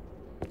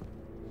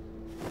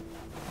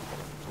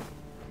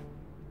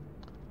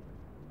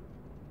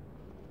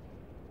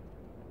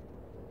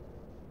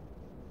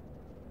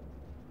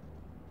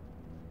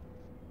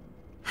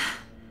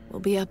 We'll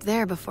be up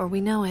there before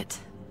we know it.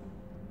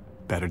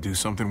 Better do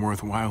something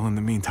worthwhile in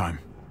the meantime.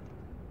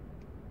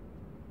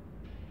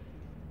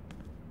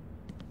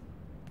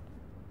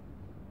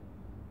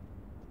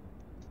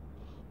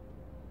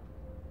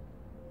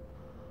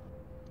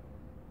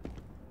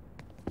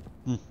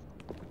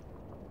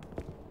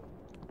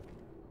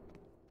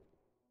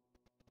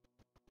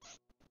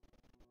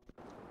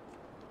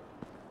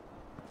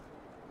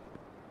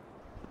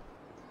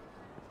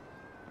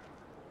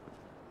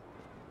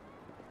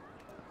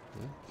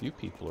 few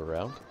people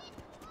around.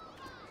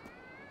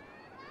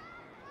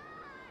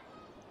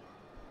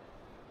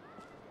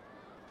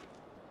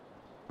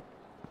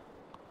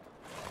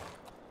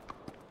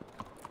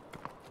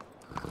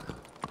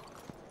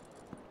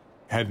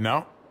 Heading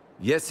out?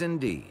 Yes,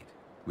 indeed.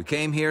 We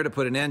came here to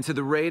put an end to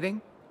the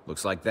raiding.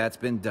 Looks like that's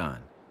been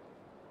done.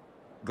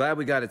 Glad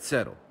we got it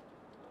settled.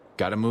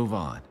 Gotta move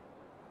on.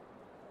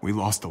 We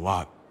lost a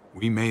lot.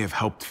 We may have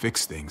helped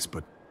fix things,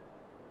 but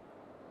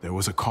there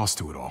was a cost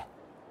to it all.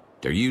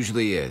 There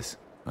usually is,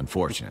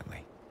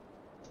 unfortunately.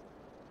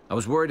 I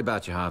was worried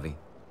about you, Javi.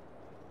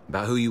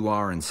 About who you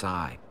are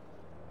inside.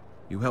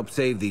 You helped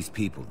save these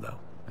people, though.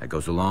 That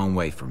goes a long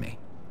way for me.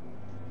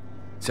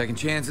 Second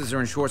chances are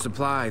in short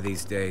supply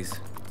these days.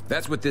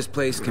 That's what this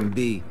place can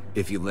be,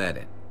 if you let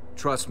it.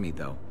 Trust me,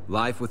 though.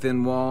 Life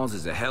within walls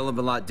is a hell of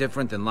a lot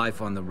different than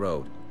life on the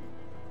road.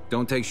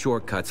 Don't take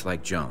shortcuts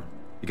like Joan.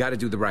 You gotta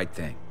do the right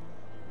thing.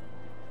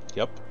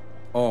 Yep.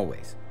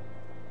 Always.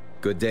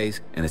 Good days,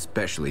 and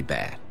especially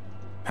bad.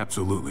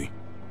 Absolutely.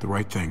 The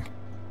right thing.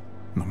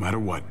 No matter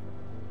what.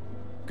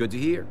 Good to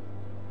hear.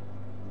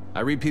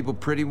 I read people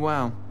pretty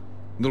well.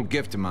 Little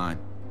gift of mine.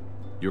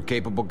 You're a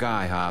capable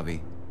guy,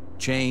 Javi.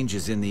 Change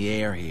is in the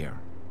air here.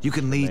 You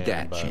can lead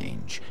that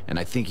change, and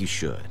I think you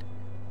should.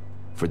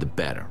 For the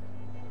better.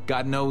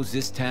 God knows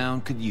this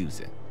town could use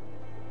it.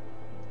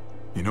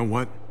 You know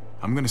what?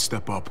 I'm gonna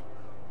step up.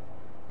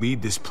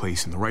 Lead this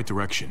place in the right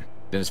direction.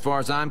 Then as far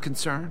as I'm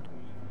concerned,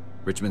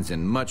 Richmond's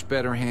in much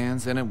better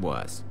hands than it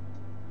was.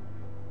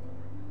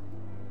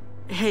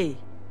 Hey,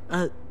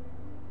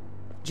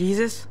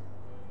 Jesus?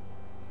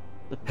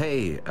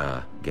 Hey,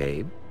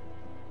 Gabe.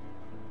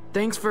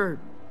 Thanks for,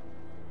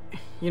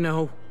 you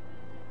know,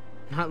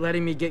 not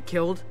letting me get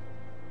killed,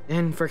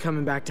 and for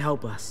coming back to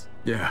help us.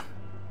 Yeah.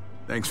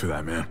 Thanks for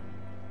that, man.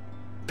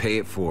 Pay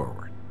it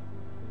forward.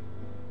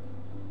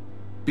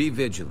 Be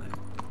vigilant.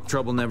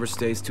 Trouble never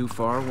stays too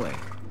far away.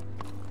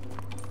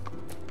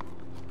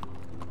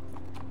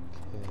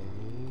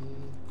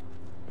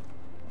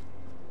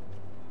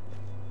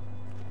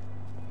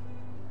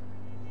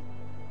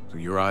 So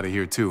you're out of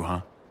here too,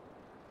 huh?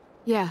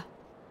 Yeah.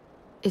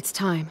 It's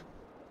time.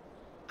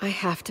 I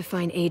have to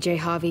find AJ,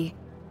 Javi.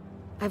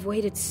 I've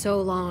waited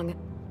so long.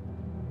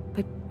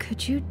 But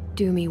could you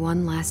do me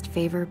one last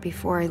favor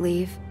before I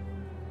leave?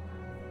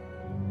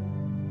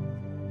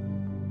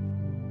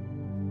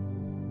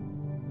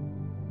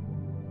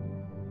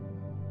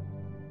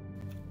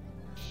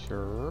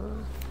 Sure.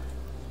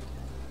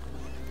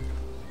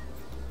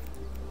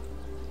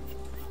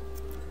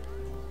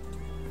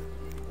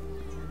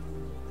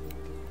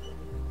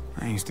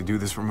 I used to do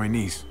this for my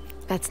niece.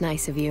 That's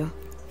nice of you.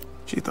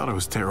 She thought I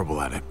was terrible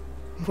at it.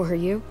 Were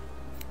you?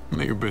 None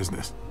of your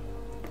business.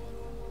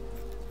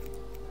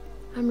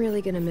 I'm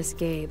really gonna miss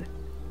Gabe.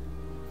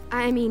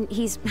 I mean,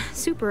 he's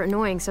super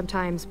annoying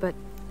sometimes, but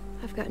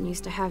I've gotten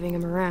used to having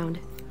him around.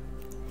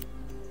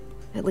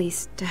 At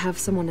least, to have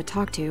someone to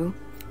talk to,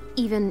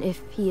 even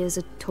if he is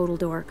a total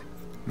dork.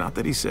 Not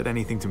that he said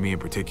anything to me in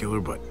particular,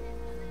 but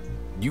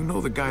you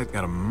know the guy's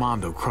got a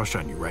Mondo crush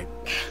on you, right?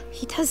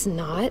 He does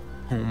not.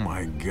 Oh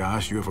my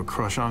gosh, you have a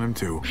crush on him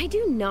too. I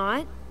do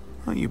not.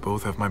 Well, you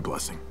both have my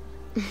blessing.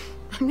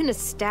 I'm gonna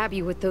stab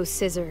you with those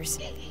scissors.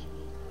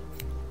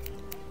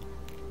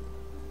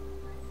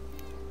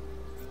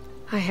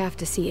 I have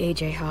to see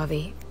AJ,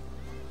 Javi.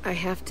 I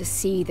have to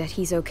see that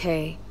he's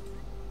okay.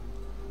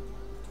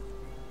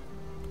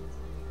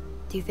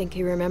 Do you think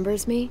he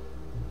remembers me?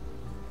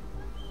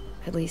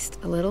 At least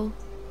a little?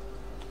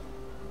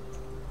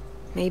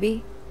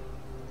 Maybe?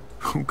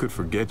 Who could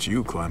forget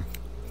you, Clem?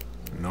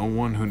 No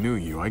one who knew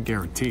you, I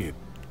guarantee it.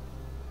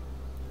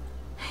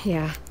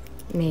 Yeah,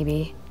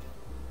 maybe.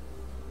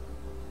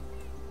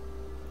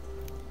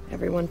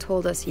 Everyone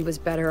told us he was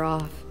better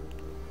off.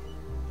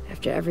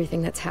 After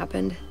everything that's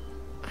happened,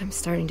 I'm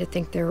starting to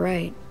think they're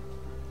right.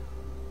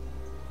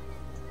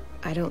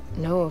 I don't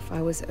know if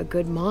I was a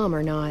good mom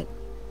or not.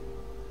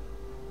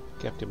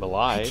 Kept him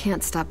alive. I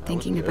can't stop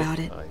thinking about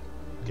it. I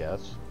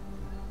guess.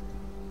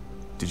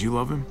 Did you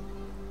love him?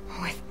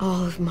 With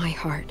all of my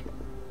heart.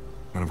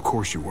 And of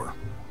course you were.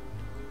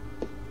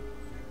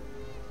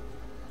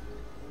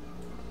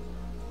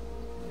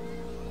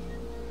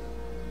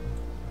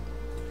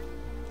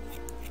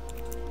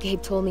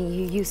 Gabe told me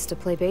you used to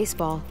play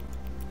baseball.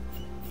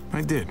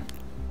 I did.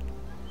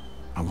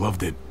 I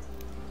loved it.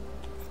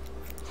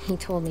 He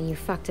told me you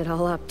fucked it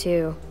all up,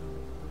 too.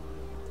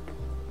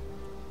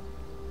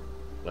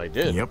 I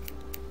did. Yep.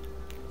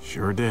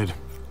 Sure did.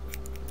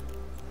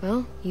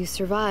 Well, you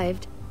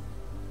survived.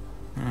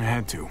 I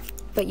had to.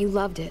 But you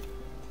loved it.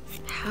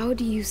 How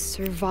do you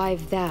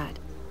survive that?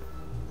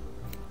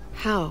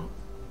 How?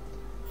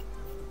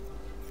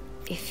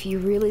 If you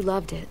really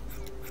loved it,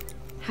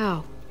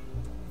 how?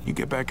 You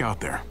get back out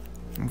there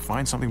and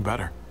find something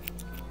better.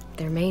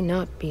 There may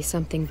not be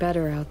something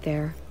better out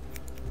there.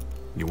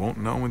 You won't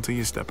know until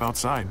you step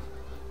outside.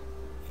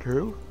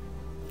 True.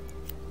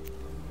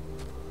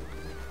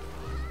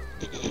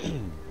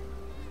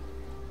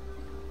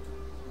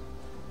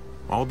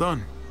 All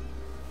done.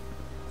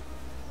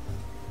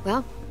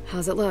 Well,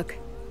 how's it look?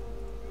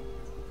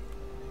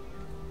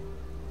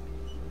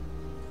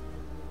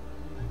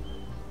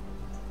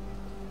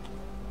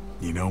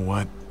 You know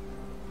what?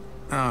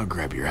 I'll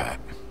grab your hat.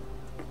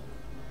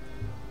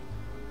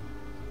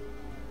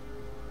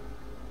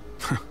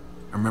 I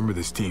remember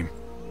this team.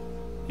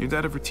 Your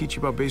dad ever teach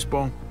you about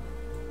baseball?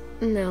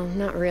 No,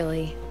 not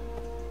really.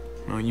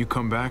 Well, you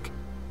come back,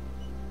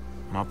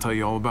 and I'll tell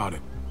you all about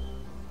it.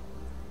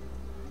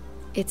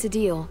 It's a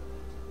deal.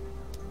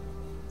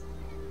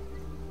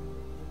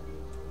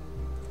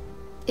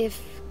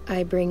 If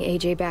I bring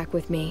AJ back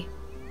with me,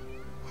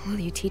 will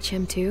you teach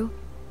him too?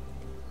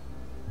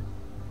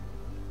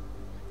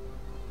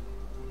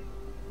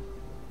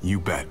 You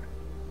bet.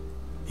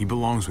 He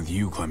belongs with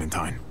you,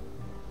 Clementine.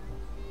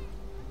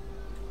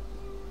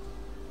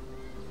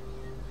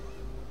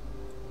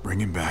 Bring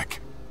him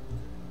back.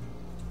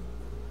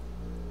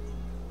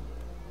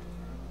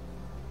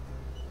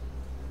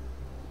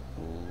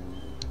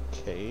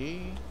 Okay.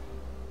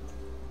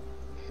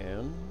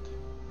 And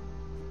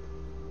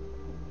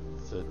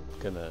is it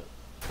gonna...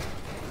 I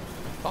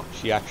thought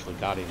she actually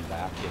got him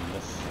back in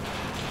this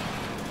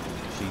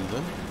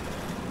season.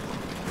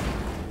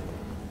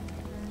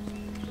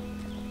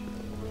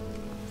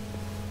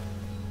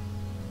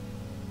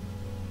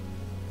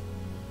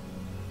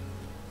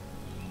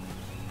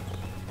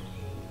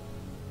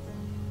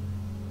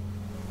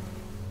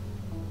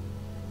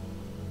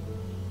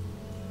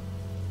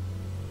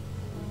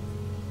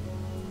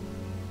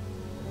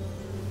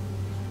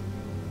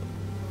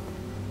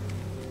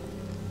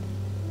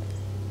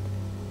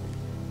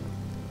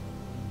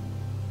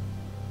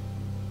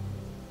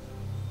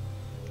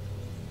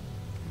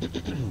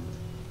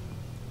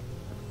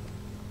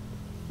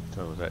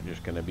 So is that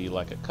just going to be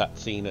like a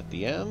cutscene at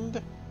the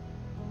end?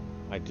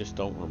 I just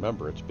don't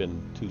remember. It's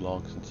been too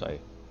long since I...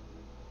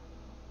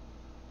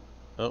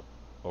 Oh,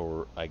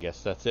 or I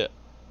guess that's it.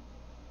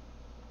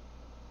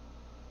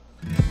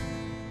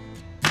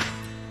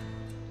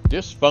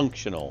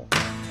 Dysfunctional.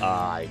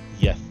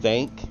 You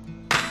think?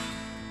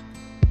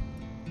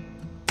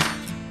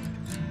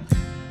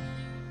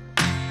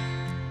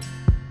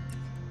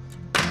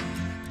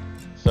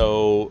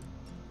 So,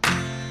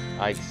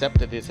 I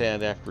accepted his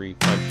hand after he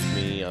punched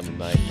me on the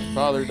night my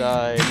father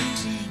died.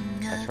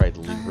 I tried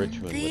to leave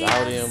Richmond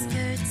without him.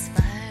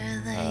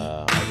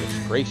 I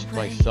disgraced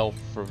myself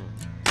from...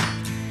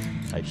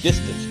 I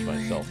distanced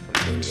myself from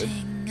David.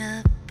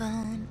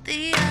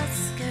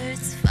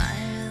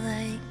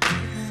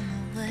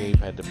 Gabe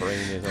had to brain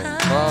his own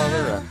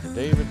father after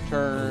David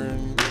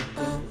turned.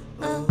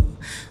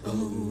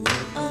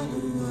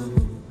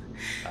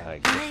 I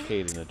kept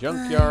Kate in a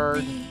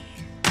junkyard.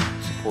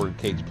 Supported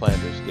Kate's plan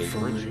to escape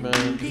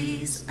Richmond.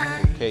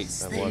 Told Kate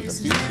I wanted a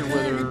future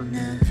with her,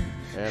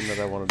 and that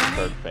I wanted to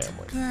start a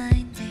family.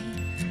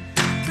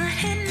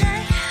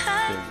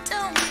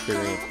 The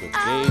experience with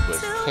Gabe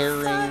was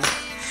caring.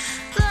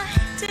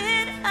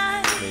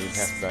 Made him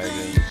have to die to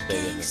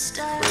stay in the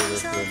trailer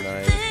for the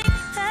night.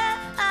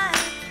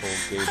 Told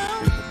Gabe to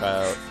creep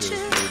about to his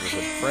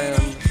neighborhood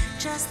friend.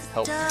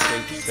 Helped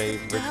Kate save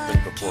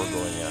Richmond before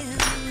going after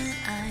him.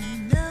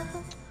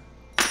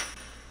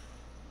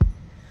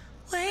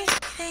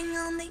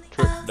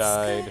 Trip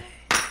died.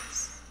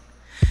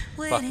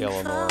 Fuck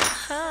Eleanor.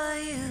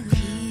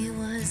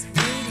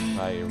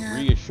 I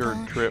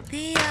reassured Trip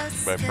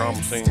by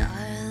promising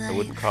I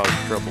wouldn't cause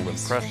trouble in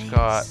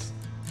Prescott.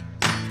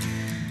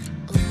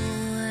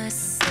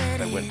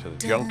 I went to the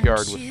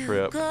junkyard with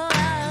Trip.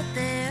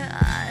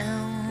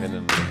 And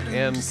in the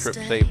end, Trip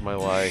saved my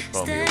life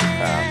on the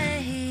overpass.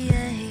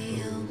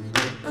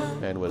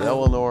 And with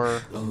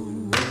Eleanor,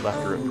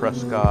 left her at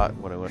Prescott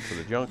when I went to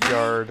the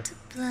junkyard.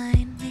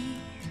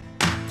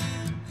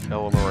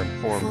 Eleanor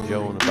informed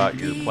Joan about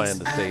your plan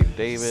to save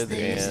David,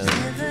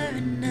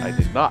 and I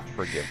did not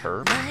forgive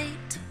her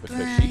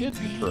because she did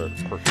betray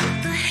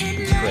us.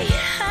 She's a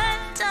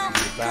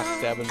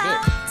backstabbing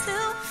bitch.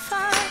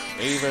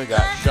 Ava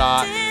got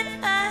shot.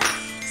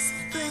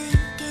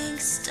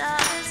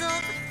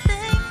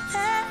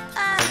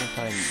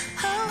 Clementine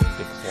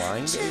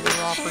declined Ava's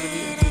offer to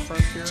be in the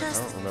frontier? I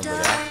don't remember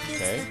that.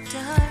 Okay.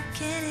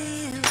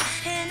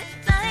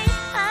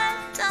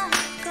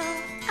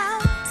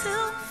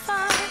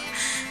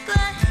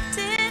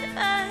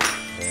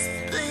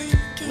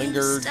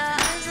 Lingard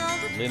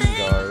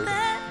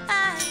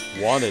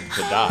wanted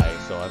to die,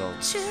 so I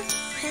don't...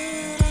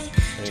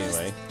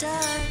 Anyway.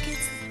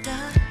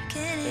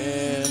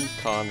 And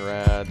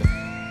Conrad.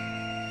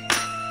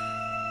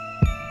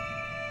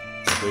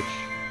 Which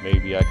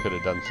maybe I could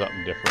have done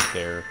something different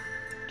there.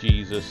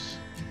 Jesus.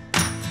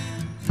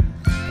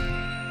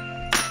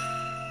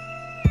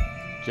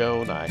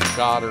 Joan, I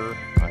shot her.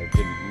 I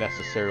didn't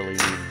necessarily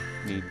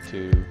need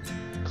to.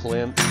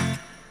 Clint.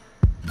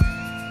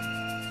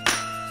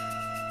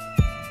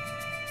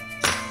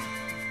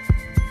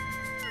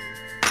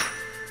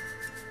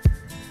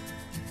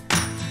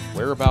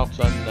 Whereabouts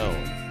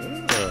unknown.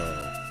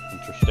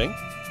 Interesting.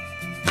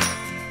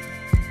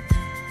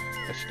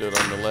 I stood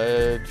on the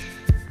ledge.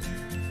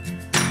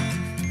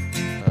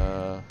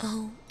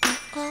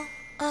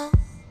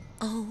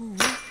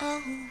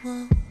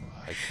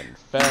 I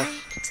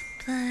confessed.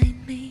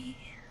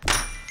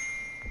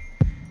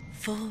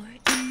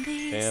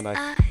 And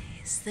I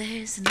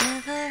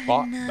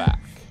fought back.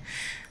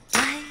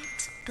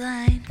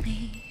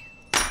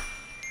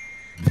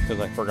 Because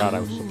I forgot I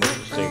was supposed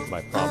to save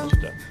my promise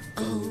to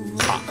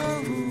Pop.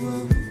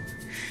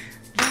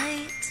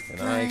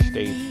 And I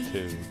stayed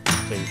to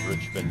save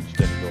Richmond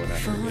instead of going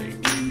after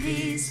Gabe. In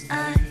these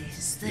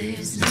eyes,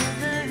 there's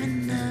never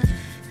enough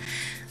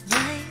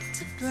light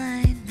to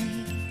blind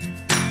me.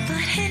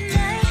 But at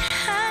night,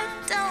 I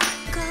don't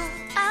go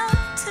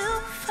out too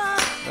far.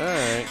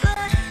 Alright.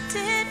 But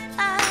did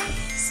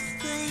eyes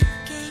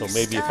blinking? So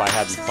maybe if I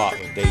hadn't fought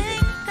with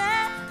David,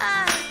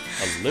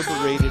 a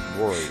liberated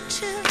warrior.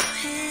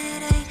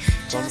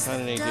 Some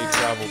kind of AJ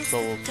traveled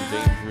solo through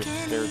dangerous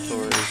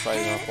territory,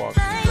 fighting off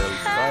walkers and barely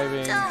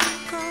surviving.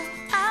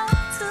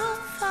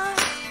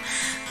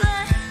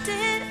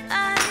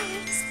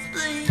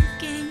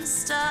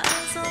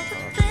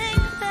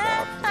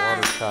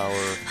 Water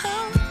tower.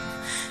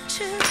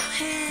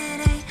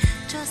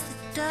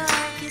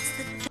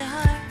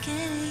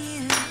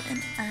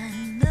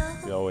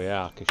 Oh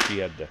yeah, because she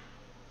had to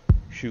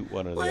shoot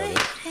one or the other.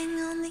 Waiting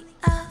on the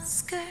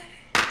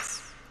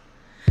outskirts,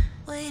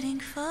 waiting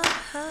for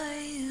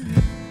you.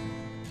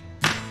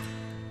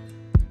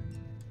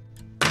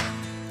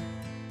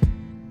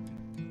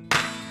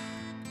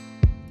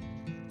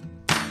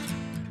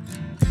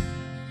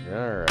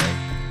 Alright,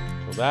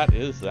 so that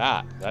is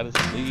that. That is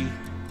the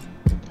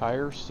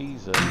entire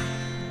season.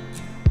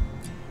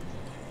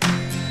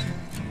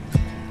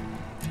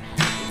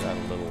 We got a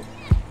little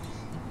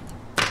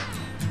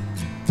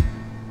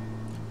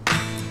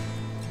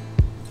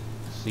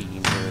scene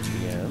here at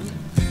the end.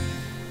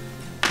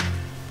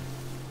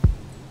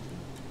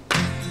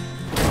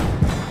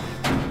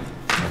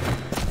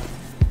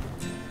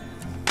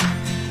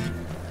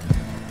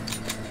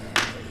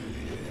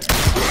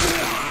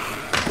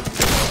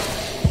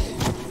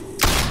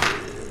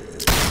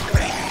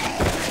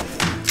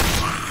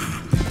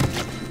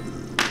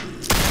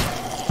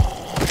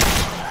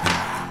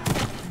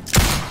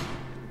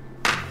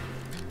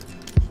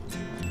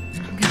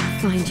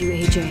 Find you,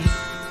 AJ.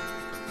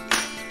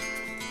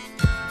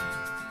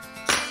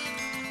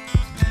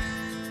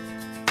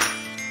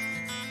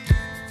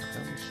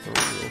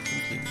 Story will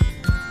continue.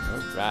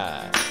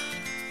 Alright.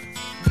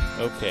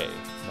 Okay.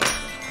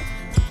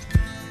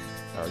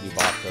 I already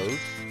bought those.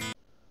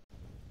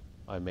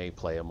 I may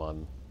play them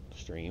on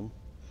stream.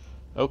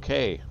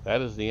 Okay, that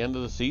is the end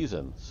of the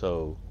season.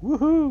 So,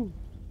 woohoo!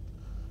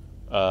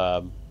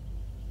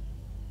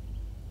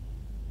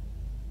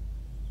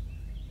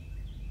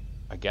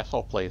 I guess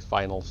I'll play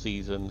final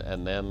season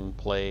and then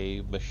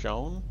play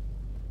Michonne.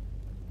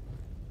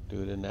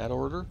 Do it in that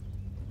order.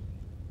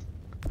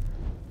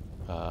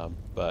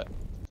 But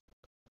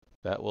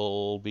that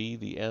will be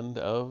the end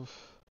of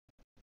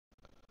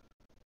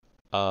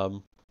A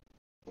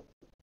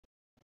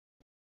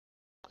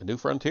New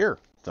Frontier.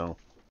 So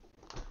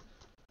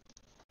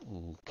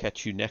we'll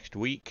catch you next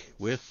week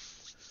with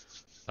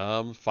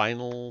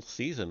final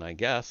season, I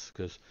guess,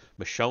 because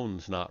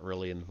Michonne's not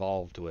really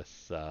involved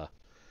with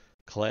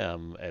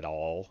Clem at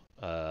all.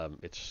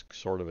 It's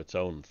sort of its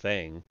own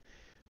thing,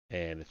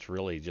 and it's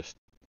really just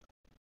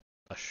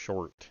a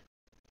short.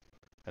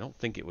 I don't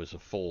think it was a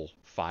full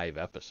 5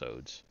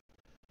 episodes.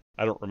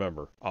 I don't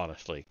remember,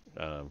 honestly,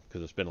 because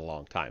it's been a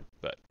long time.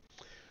 But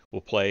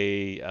we'll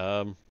play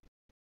the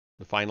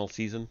final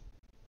season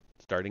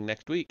starting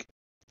next week.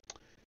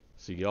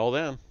 See you all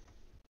then.